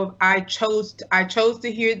don't know, I chose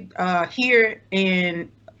to hear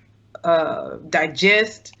and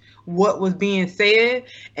digest what was being said.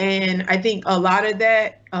 And I think a lot of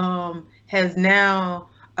that has now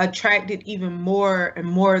attracted even more and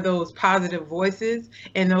more of those positive voices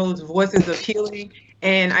and those voices of healing.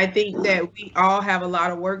 And I think that we all have a lot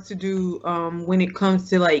of work to do when it comes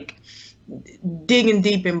to, like, digging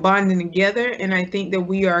deep and bonding together. And I think that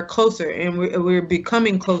we are closer, and we're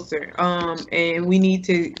becoming closer, and we need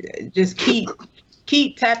to just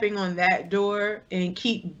keep tapping on that door and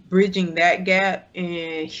keep bridging that gap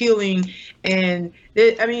and healing. And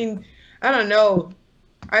I don't know,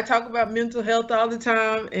 I talk about mental health all the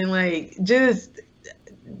time, and like, just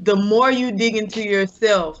the more you dig into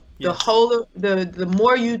yourself, the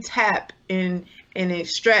more you tap and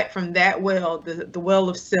extract from that well, the well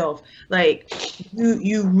of self, like,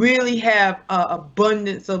 you really have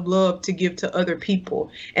abundance of love to give to other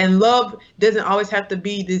people. And love doesn't always have to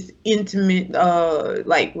be this intimate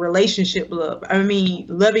like relationship love. I mean,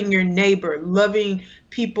 loving your neighbor, loving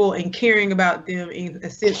people and caring about them in a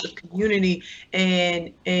sense of community,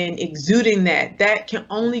 and exuding that can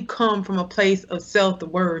only come from a place of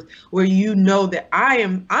self-worth, where you know that I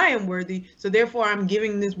am worthy, so therefore I'm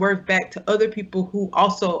giving this worth back to other people who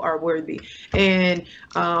also are worthy. And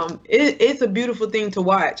it's a beautiful thing to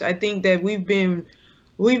watch. I think that we've been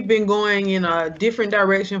going in a different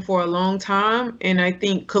direction for a long time, and I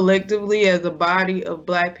think collectively, as a body of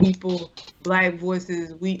Black people, Black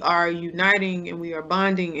voices, we are uniting, and we are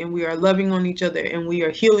bonding, and we are loving on each other, and we are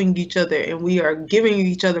healing each other, and we are giving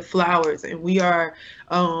each other flowers, and we are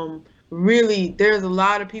really, there's a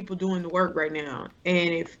lot of people doing the work right now,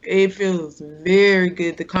 and it feels very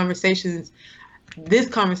good. This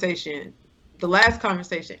conversation the last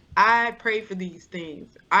conversation, I pray for these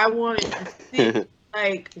things. I wanted to sit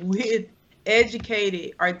like with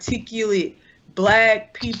educated, articulate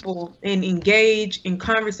Black people and engage in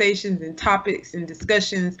conversations and topics and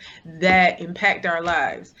discussions that impact our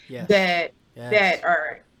lives. Yes. That Yes. that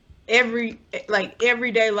are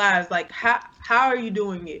everyday lives. Like how are you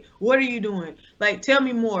doing it? What are you doing? Like tell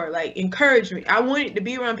me more. Like encourage me. I wanted to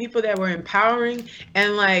be around people that were empowering,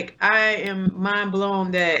 and like I am mind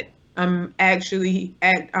blown that I'm actually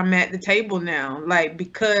I'm at the table now. Like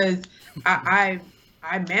because I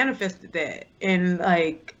manifested that, and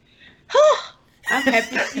like I'm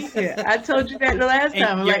happy to be here. I told you that the last And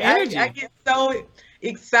time. your Like energy. I get so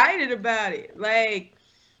excited about it. Like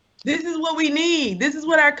this is what we need. This is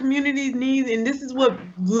what our communities need, and this is what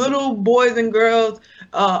little boys and girls,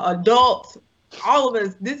 adults, all of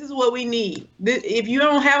us. This is what we need. If you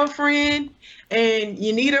don't have a friend and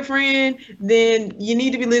you need a friend, then you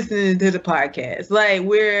need to be listening to the podcast. Like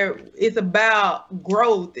where it's about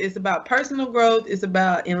growth, it's about personal growth, it's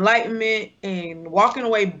about enlightenment and walking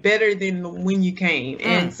away better than when you came.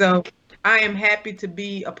 And so I am happy to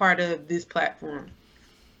be a part of this platform.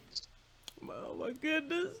 Oh my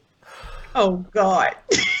goodness. Oh God.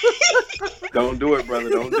 Don't do it, brother.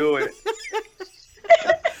 Don't do it.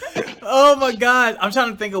 Oh my God. I'm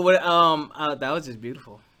trying to think of what that was just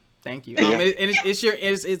beautiful. Thank you.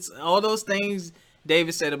 It's all those things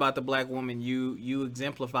David said about the Black woman. You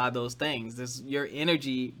exemplify those things. Your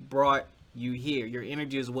energy brought you here. Your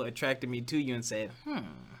energy is what attracted me to you and said,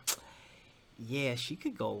 yeah, she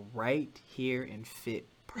could go right here and fit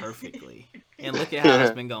perfectly. And look at how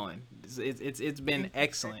it's been going. It's been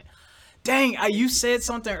excellent. Dang, you said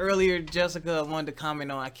something earlier, Jessica, I wanted to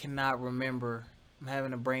comment on. I cannot remember. I'm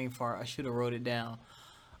having a brain fart. I should have wrote it down.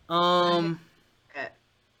 I'm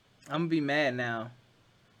gonna be mad now.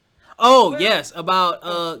 Oh, yes,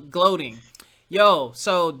 about gloating. Yo,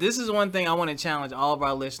 so this is one thing I want to challenge all of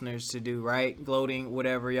our listeners to do, right? Gloating,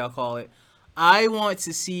 whatever y'all call it. I want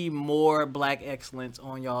to see more Black excellence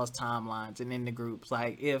on y'all's timelines and in the groups.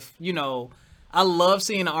 Like, if, I love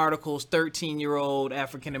seeing the articles, 13-year-old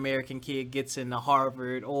African-American kid gets into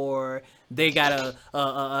Harvard, or they got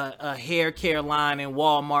a hair care line in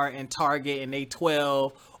Walmart and Target and they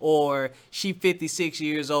 12, or she 56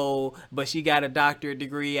 years old, but she got a doctorate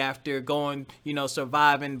degree after going,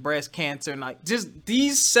 surviving breast cancer. And like just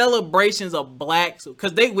these celebrations of Blacks,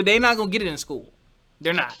 because they're not going to get it in school.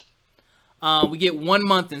 They're not. We get 1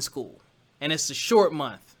 month in school, and it's a short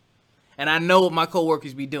month. And I know what my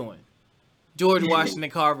coworkers be doing. George Washington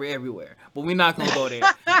Carver everywhere, but we're not gonna go there.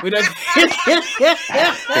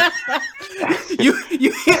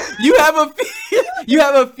 You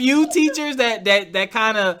have a few teachers that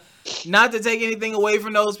kind of, not to take anything away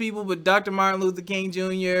from those people, but Dr. Martin Luther King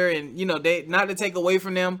Jr. and they, not to take away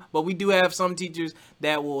from them, but we do have some teachers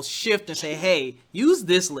that will shift and say, hey, use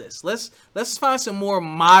this list. Let's find some more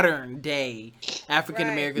modern day African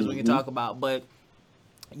Americans we can talk about. But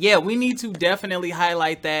yeah, we need to definitely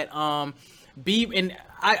highlight that.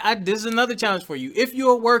 This is another challenge for you. If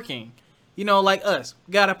you're working, like us,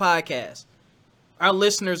 got a podcast, our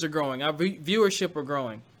listeners are growing, our viewership are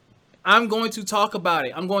growing. I'm going to talk about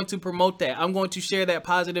it. I'm going to promote that. I'm going to share that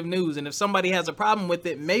positive news. And if somebody has a problem with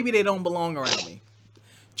it, maybe they don't belong around me.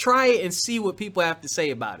 Try it and see what people have to say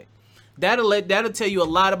about it. That'll tell you a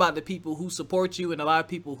lot about the people who support you and a lot of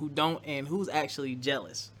people who don't, and who's actually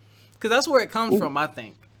jealous. Because that's where it comes from, I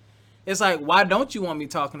think. It's like, why don't you want me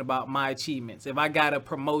talking about my achievements? If I got a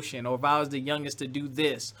promotion, or if I was the youngest to do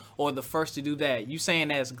this, or the first to do that, you saying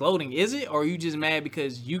that's gloating, is it? Or are you just mad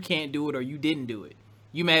because you can't do it or you didn't do it?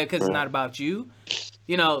 You mad because it's not about you?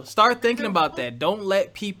 Start thinking about that. Don't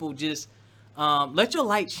let people just let your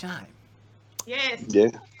light shine. Yes. Yeah.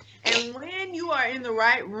 And when you are in the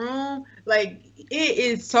right room, like, it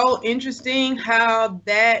is so interesting how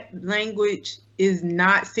that language is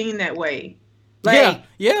not seen that way. Like,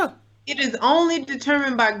 yeah. It is only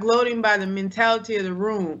determined by gloating by the mentality of the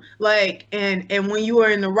room. Like, and when you are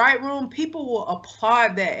in the right room, people will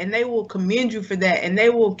applaud that and they will commend you for that, and they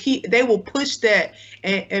will push that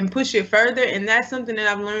and push it further. And that's something that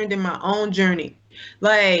I've learned in my own journey.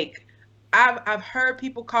 Like, I've heard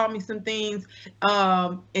people call me some things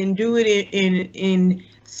and do it in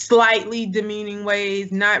slightly demeaning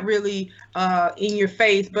ways, not really in your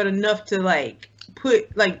face, but enough to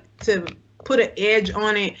put an edge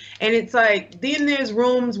on it. And it's like, then there's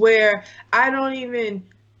rooms where I don't even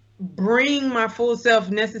bring my full self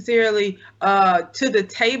necessarily to the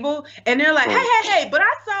table, and they're like, hey, but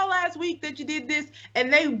I saw last week that you did this,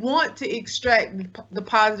 and they want to extract the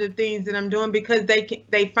positive things that I'm doing because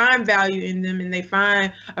they find value in them and they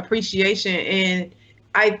find appreciation. And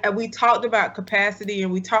we talked about capacity,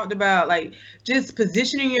 and we talked about like just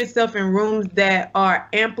positioning yourself in rooms that are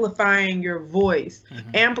amplifying your voice.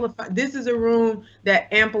 This is a room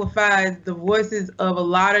that amplifies the voices of a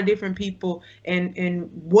lot of different people, and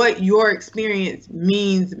what your experience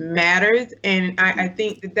means matters. And I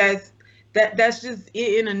think that's just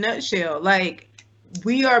it in a nutshell. Like,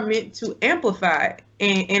 we are meant to amplify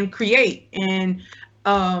and create, and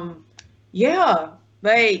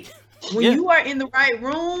like, when you are in the right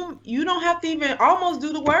room, you don't have to even almost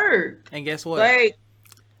do the work. And guess what? Like,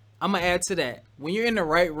 I'm going to add to that. When you're in the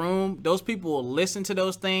right room, those people will listen to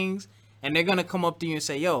those things, and they're going to come up to you and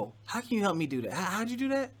say, yo, how can you help me do that? How'd you do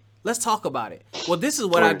that? Let's talk about it. Well, this is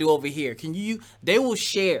what I do over here. They will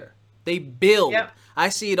share. They build. Yep. I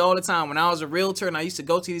see it all the time. When I was a realtor and I used to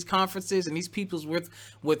go to these conferences, and these people's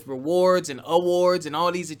with rewards and awards and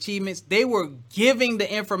all these achievements, they were giving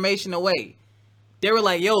the information away. They were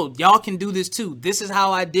like, yo, y'all can do this too. This is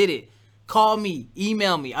how I did it. Call me,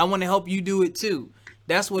 email me. I want to help you do it too.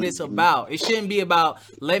 That's what it's about. It shouldn't be about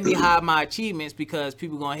let me hide my achievements because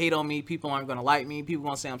people going to hate on me. People aren't going to like me. People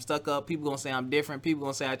going to say I'm stuck up. People going to say I'm different. People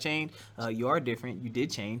going to say I changed. You are different. You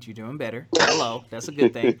did change. You're doing better. Hello. That's a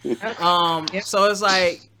good thing. So it's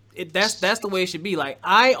like, that's the way it should be. Like,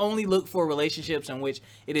 I only look for relationships in which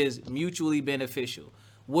it is mutually beneficial.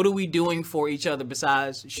 What are we doing for each other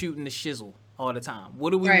besides shooting the shizzle all the time?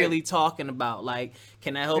 What are we really talking about? Like,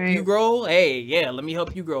 can I help you grow? Hey, yeah, let me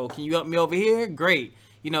help you grow. Can you help me over here? Great.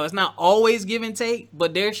 You know, it's not always give and take,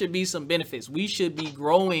 but there should be some benefits. We should be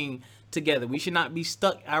growing together. We should not be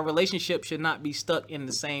stuck. Our relationship should not be stuck in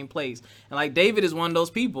the same place. And like, David is one of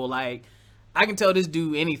those people. Like, I can tell this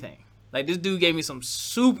dude anything. Like, this dude gave me some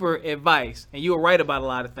super advice, and you were right about a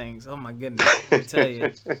lot of things. Oh my goodness, I tell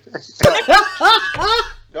you.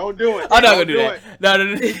 Don't do it. I'm not gonna do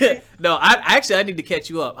that. No. I need to catch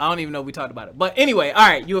you up. I don't even know if we talked about it. But anyway, all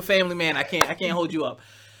right. You a family man. I can't hold you up.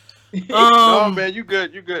 No, man, you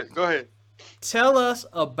good. Go ahead. Tell us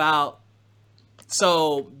about.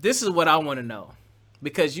 So this is what I want to know,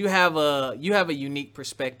 because you have a unique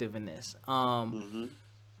perspective in this.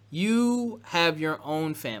 You have your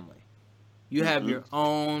own family. You have your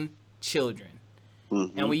own children.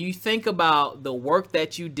 And when you think about the work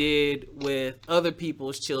that you did with other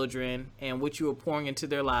people's children and what you were pouring into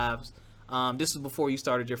their lives, this was before you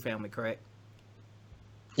started your family, correct?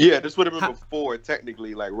 Yeah, this would have been before,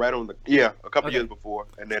 technically, like right on a couple years before,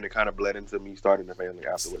 and then it kind of bled into me starting the family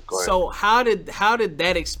afterwards. Go ahead. So how did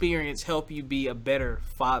that experience help you be a better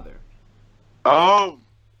father?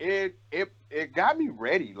 It got me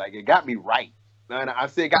ready, like it got me right. And I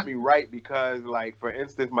say it got me right because, like, for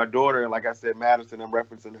instance, my daughter, like I said, Madison, I'm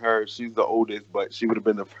referencing her. She's the oldest, but she would have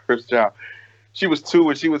been the first child. She was 2,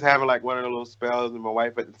 and she was having, like, one of the little spells, and my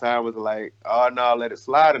wife at the time was like, oh, no, let it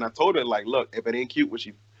slide. And I told her, like, look, if it ain't cute when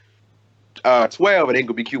she 12, it ain't going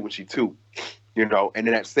to be cute when she 2, you know? And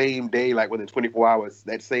then that same day, like, within 24 hours,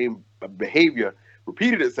 that same behavior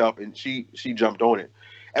repeated itself, and she jumped on it.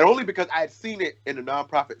 And only because I had seen it in the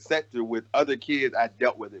nonprofit sector with other kids, I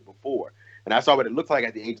dealt with it before. And I saw what it looked like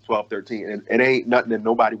at the age of 12, 13, and it ain't nothing that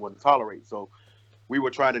nobody wanted to tolerate. So we were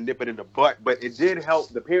trying to nip it in the butt, but it did help.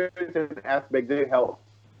 The parenting aspect did help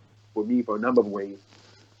for me for a number of ways.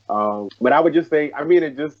 But I would just say, I mean,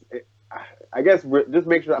 I guess just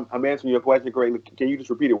make sure I'm answering your question correctly. Can you just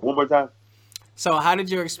repeat it one more time? So how did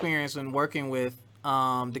your experience when working with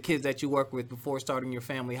the kids that you work with before starting your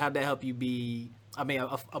family, how'd that help you be a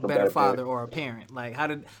better father or a parent? Like, how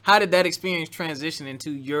did that experience transition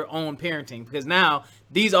into your own parenting? Because now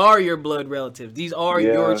these are your blood relatives. These are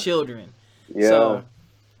your children. Yeah. So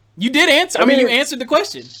you did answer. I mean, you answered the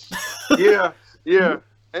question. Yeah.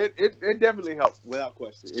 It definitely helped, without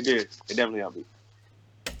question. It did. It definitely helped me.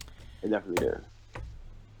 It definitely did.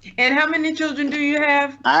 And how many children do you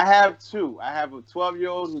have? I have 2. I have a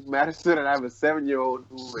 12-year-old who's Madison, and I have a 7-year-old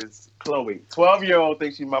who is Chloe. 12-year-old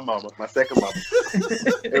thinks she's my mama, my second mama.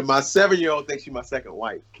 And my 7-year-old thinks she's my second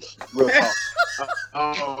wife. Real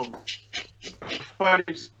talk.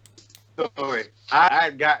 Funny story. I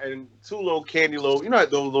had gotten 2 little candy those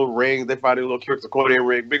little rings. They find a little accordion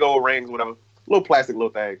ring, big old rings, whatever. Little plastic little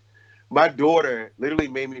thing. My daughter literally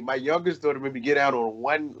my youngest daughter made me get out on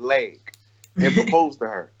one leg and proposed to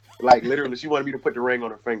her. Like, literally, she wanted me to put the ring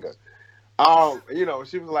on her finger.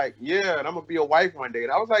 She was like, yeah, and I'm going to be a wife one day.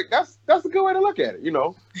 And I was like, that's a good way to look at it,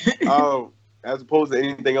 as opposed to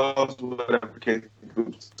anything else. Whatever case.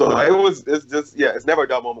 So it's never a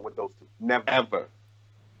dull moment with those 2. Never, ever.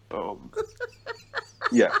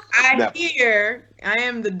 I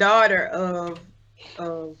am the daughter of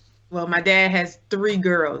well, my dad has 3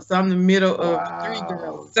 girls, so I'm the middle of 3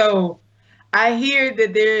 girls. So I hear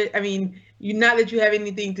that you not that you have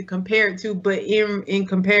anything to compare it to, but in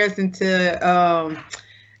comparison to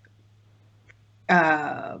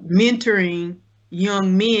mentoring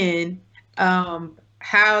young men,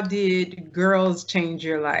 how did girls change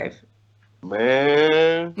your life?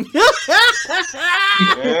 Man,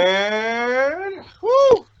 man,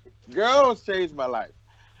 whew, girls changed my life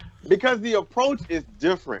because the approach is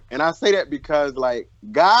different, and I say that because like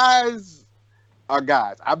guys are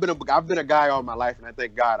guys. I've been a guy all my life, and I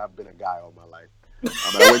thank God I've been a guy all my life.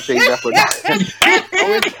 I wouldn't change that for nothing. I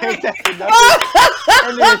wouldn't change that for nothing.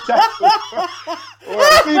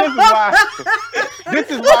 Well, see, this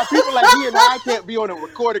is why people like me and I can't be on a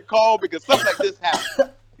recorded call because stuff like this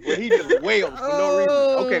happens. Where he just wails for no reason.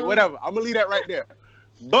 Okay, whatever. I'm gonna leave that right there.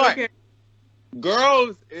 But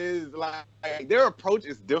girls is like their approach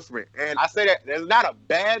is different, and I say that that's not a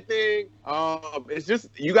bad thing. It's just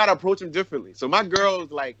you gotta approach them differently. So my girls,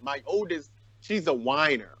 like my oldest, she's a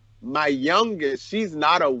whiner. My youngest, she's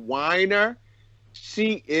not a whiner.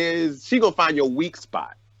 She gonna find your weak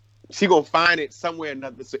spot. She gonna find it somewhere or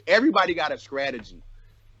another. So everybody got a strategy.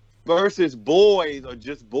 Versus boys are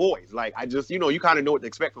just boys. Like I just, you kind of know what to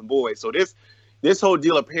expect from boys. So this whole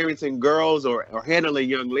deal of parenting girls or handling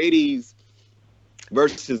young ladies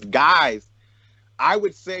versus guys, I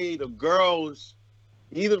would say the girls,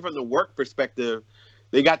 even from the work perspective,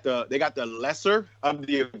 they got the lesser of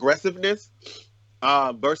the aggressiveness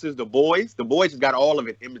versus the boys. The boys just got all of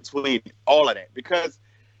it in between, all of that, because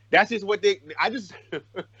that's just what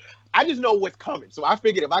I just know what's coming. So I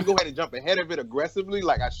figured if I go ahead and jump ahead of it aggressively,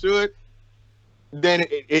 like I should, then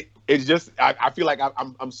it's just I feel like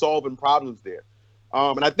I'm solving problems there.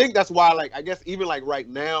 And I think that's why, like, I guess even like right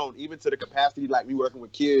now, even to the capacity like me working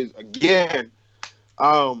with kids again,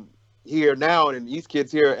 here now, and these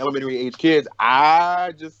kids here, elementary age kids,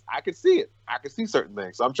 I can see it. I can see certain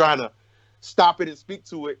things. So I'm trying to stop it and speak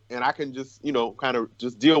to it, and I can just kind of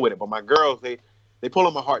just deal with it. But my girls, they pull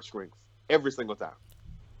on my heartstrings every single time.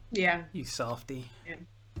 Yeah. You softy. Yeah.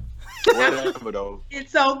 Whatever though.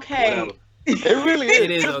 It's okay. Whatever. It really is.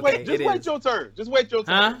 It is just okay. Wait your turn. Just wait your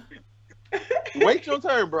turn. Huh? Wait your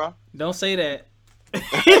turn, bro. Don't say that.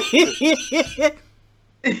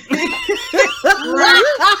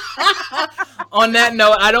 On that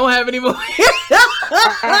note, I don't have any more.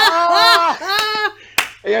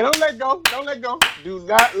 Yeah, don't let go. Don't let go. Do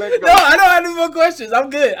not let go. No, I don't have any more questions. I'm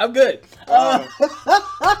good.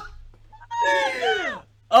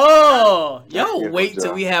 Yo, wait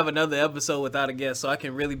till we have another episode without a guest so I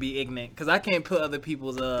can really be ignorant, because I can't put other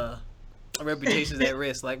people's reputations at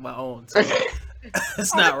risk like my own. So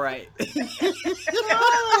it's not right.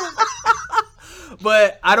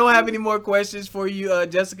 But I don't have any more questions for you,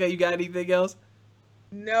 Jessica. You got anything else?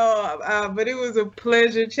 No, but it was a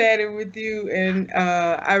pleasure chatting with you, and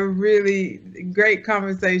I really great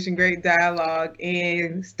conversation, great dialogue,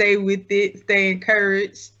 and stay with it, stay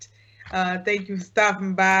encouraged. Thank you for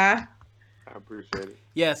stopping by. I appreciate it.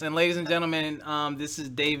 Yes, and ladies and gentlemen, this is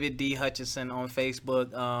David D. Hutchison on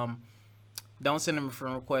Facebook. Don't send him a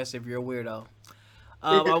friend request if you're a weirdo.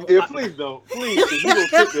 Please don't. Please, you're going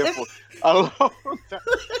to sit there for a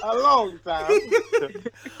long time. I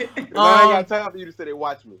ain't got time for you to sit there and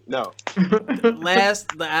watch me. No.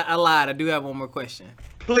 I lied. I do have one more question.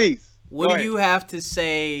 Please. What do you have to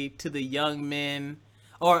say to the young men?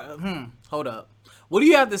 Or, hold up. What do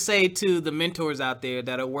you have to say to the mentors out there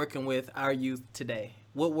that are working with our youth today?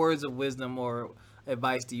 What words of wisdom or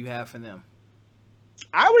advice do you have for them?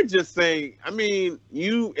 I would just say, I mean,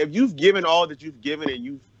 if you've given all that you've given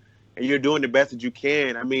and you're doing the best that you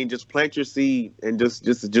can, I mean, just plant your seed and just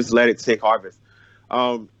let it take harvest.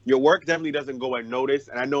 Your work definitely doesn't go unnoticed,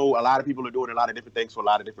 and I know a lot of people are doing a lot of different things for a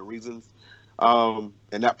lot of different reasons, and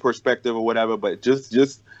that perspective or whatever. But just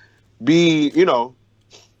be,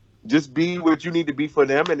 just be what you need to be for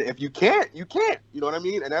them, and if you can't, you can't. You know what I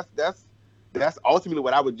mean? And that's ultimately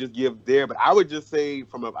what I would just give there. But I would just say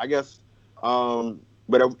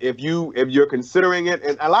but if you're considering it,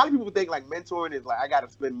 and a lot of people think like mentoring is like I got to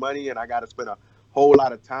spend money and I got to spend a whole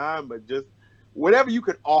lot of time, but just whatever you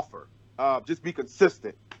could offer, just be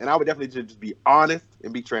consistent. And I would definitely just be honest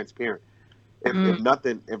and be transparent, if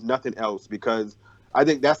nothing else, because I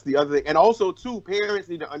think that's the other thing. And also too, parents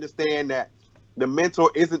need to understand that the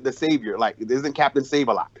mentor isn't the savior. Like it isn't Captain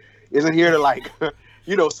Save-A-Lot. Isn't here to like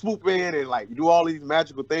swoop in and like do all these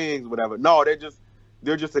magical things, whatever. No,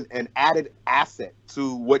 they're just an added asset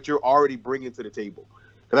to what you're already bringing to the table.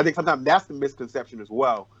 Because I think sometimes that's the misconception as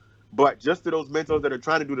well. But just to those mentors that are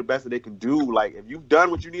trying to do the best that they can do, like if you've done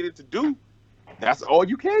what you needed to do, that's all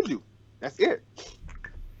you can do. That's it.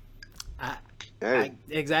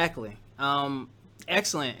 Exactly.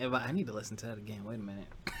 Excellent. I need to listen to that again. Wait a minute.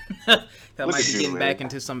 I Look might at be you, getting man. back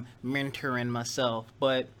into some mentoring myself.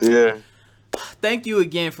 But Yeah. thank you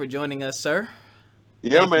again for joining us, sir.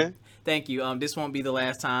 Yeah, Thank you. man. Thank you. This won't be the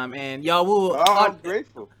last time, and y'all will. Oh, I'm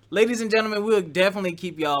grateful. Ladies and gentlemen, we'll definitely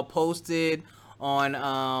keep y'all posted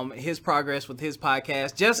on his progress with his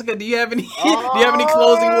podcast. Jessica, do you have any do you have any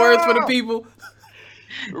closing words for the people?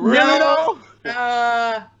 Really No.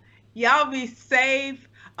 though? Y'all be safe.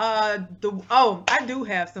 I do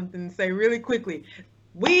have something to say really quickly.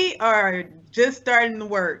 We are just starting to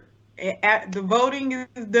work. The voting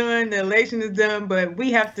is done, the election is done, but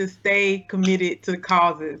we have to stay committed to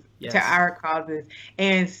causes, Yes. to our causes,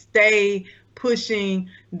 and stay pushing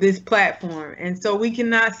this platform. And so we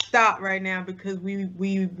cannot stop right now because we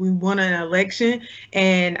won an election.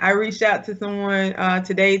 And I reached out to someone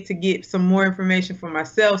today to get some more information for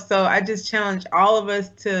myself. So I just challenge all of us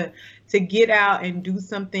to get out and do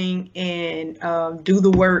something and do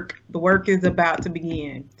the work. The work is about to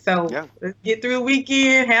begin. So Yeah. let's get through the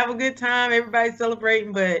weekend, have a good time. Everybody's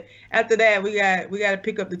celebrating, but after that, we got to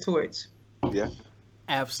pick up the torch. Yeah.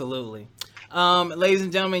 Absolutely. Ladies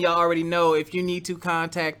and gentlemen, y'all already know if you need to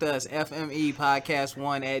contact us,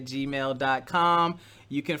 fmepodcast1@gmail.com.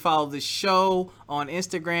 You can follow the show on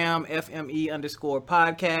Instagram,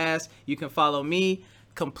 FME_podcast. You can follow me,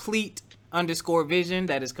 complete_vision.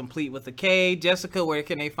 That is complete with a K. Jessica, where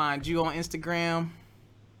can they find you on Instagram?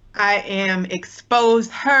 I am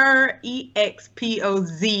Exposed Her,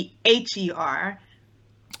 EXPOZHER.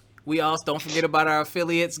 We also don't forget about our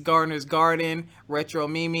affiliates, Gardener's Garden, Retro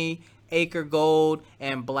Mimi, Acre Gold,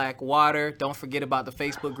 and Black Water. Don't forget about the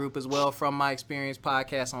Facebook group as well, From My Experience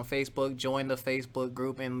Podcast on Facebook. Join the Facebook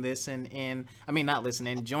group and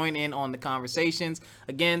join in on the conversations.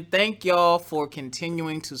 Again, thank y'all for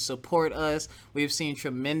continuing to support us. We've seen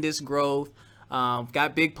tremendous growth.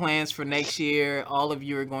 Got big plans for next year. All of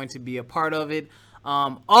you are going to be a part of it.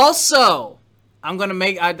 Also, I'm going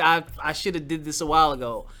to I should have did this a while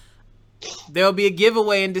ago. There'll be a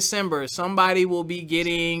giveaway in December. Somebody will be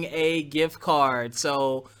getting a gift card.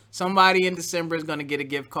 So somebody in December is going to get a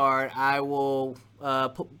gift card. I will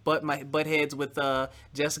butt heads with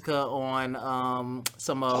Jessica on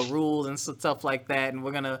some rules and stuff like that. And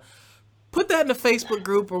we're going to put that in the Facebook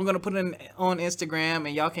group. Or we're going to put it on Instagram.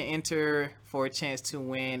 And y'all can enter for a chance to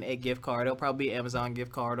win a gift card. It'll probably be an Amazon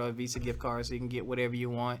gift card or a Visa gift card. So you can get whatever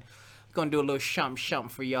you want. Gonna do a little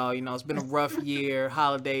shump for y'all. It's been a rough year,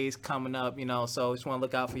 holidays coming up, so just want to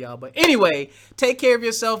look out for y'all. But anyway, take care of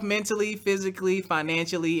yourself mentally, physically,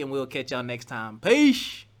 financially, and we'll catch y'all next time.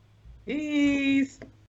 Peace.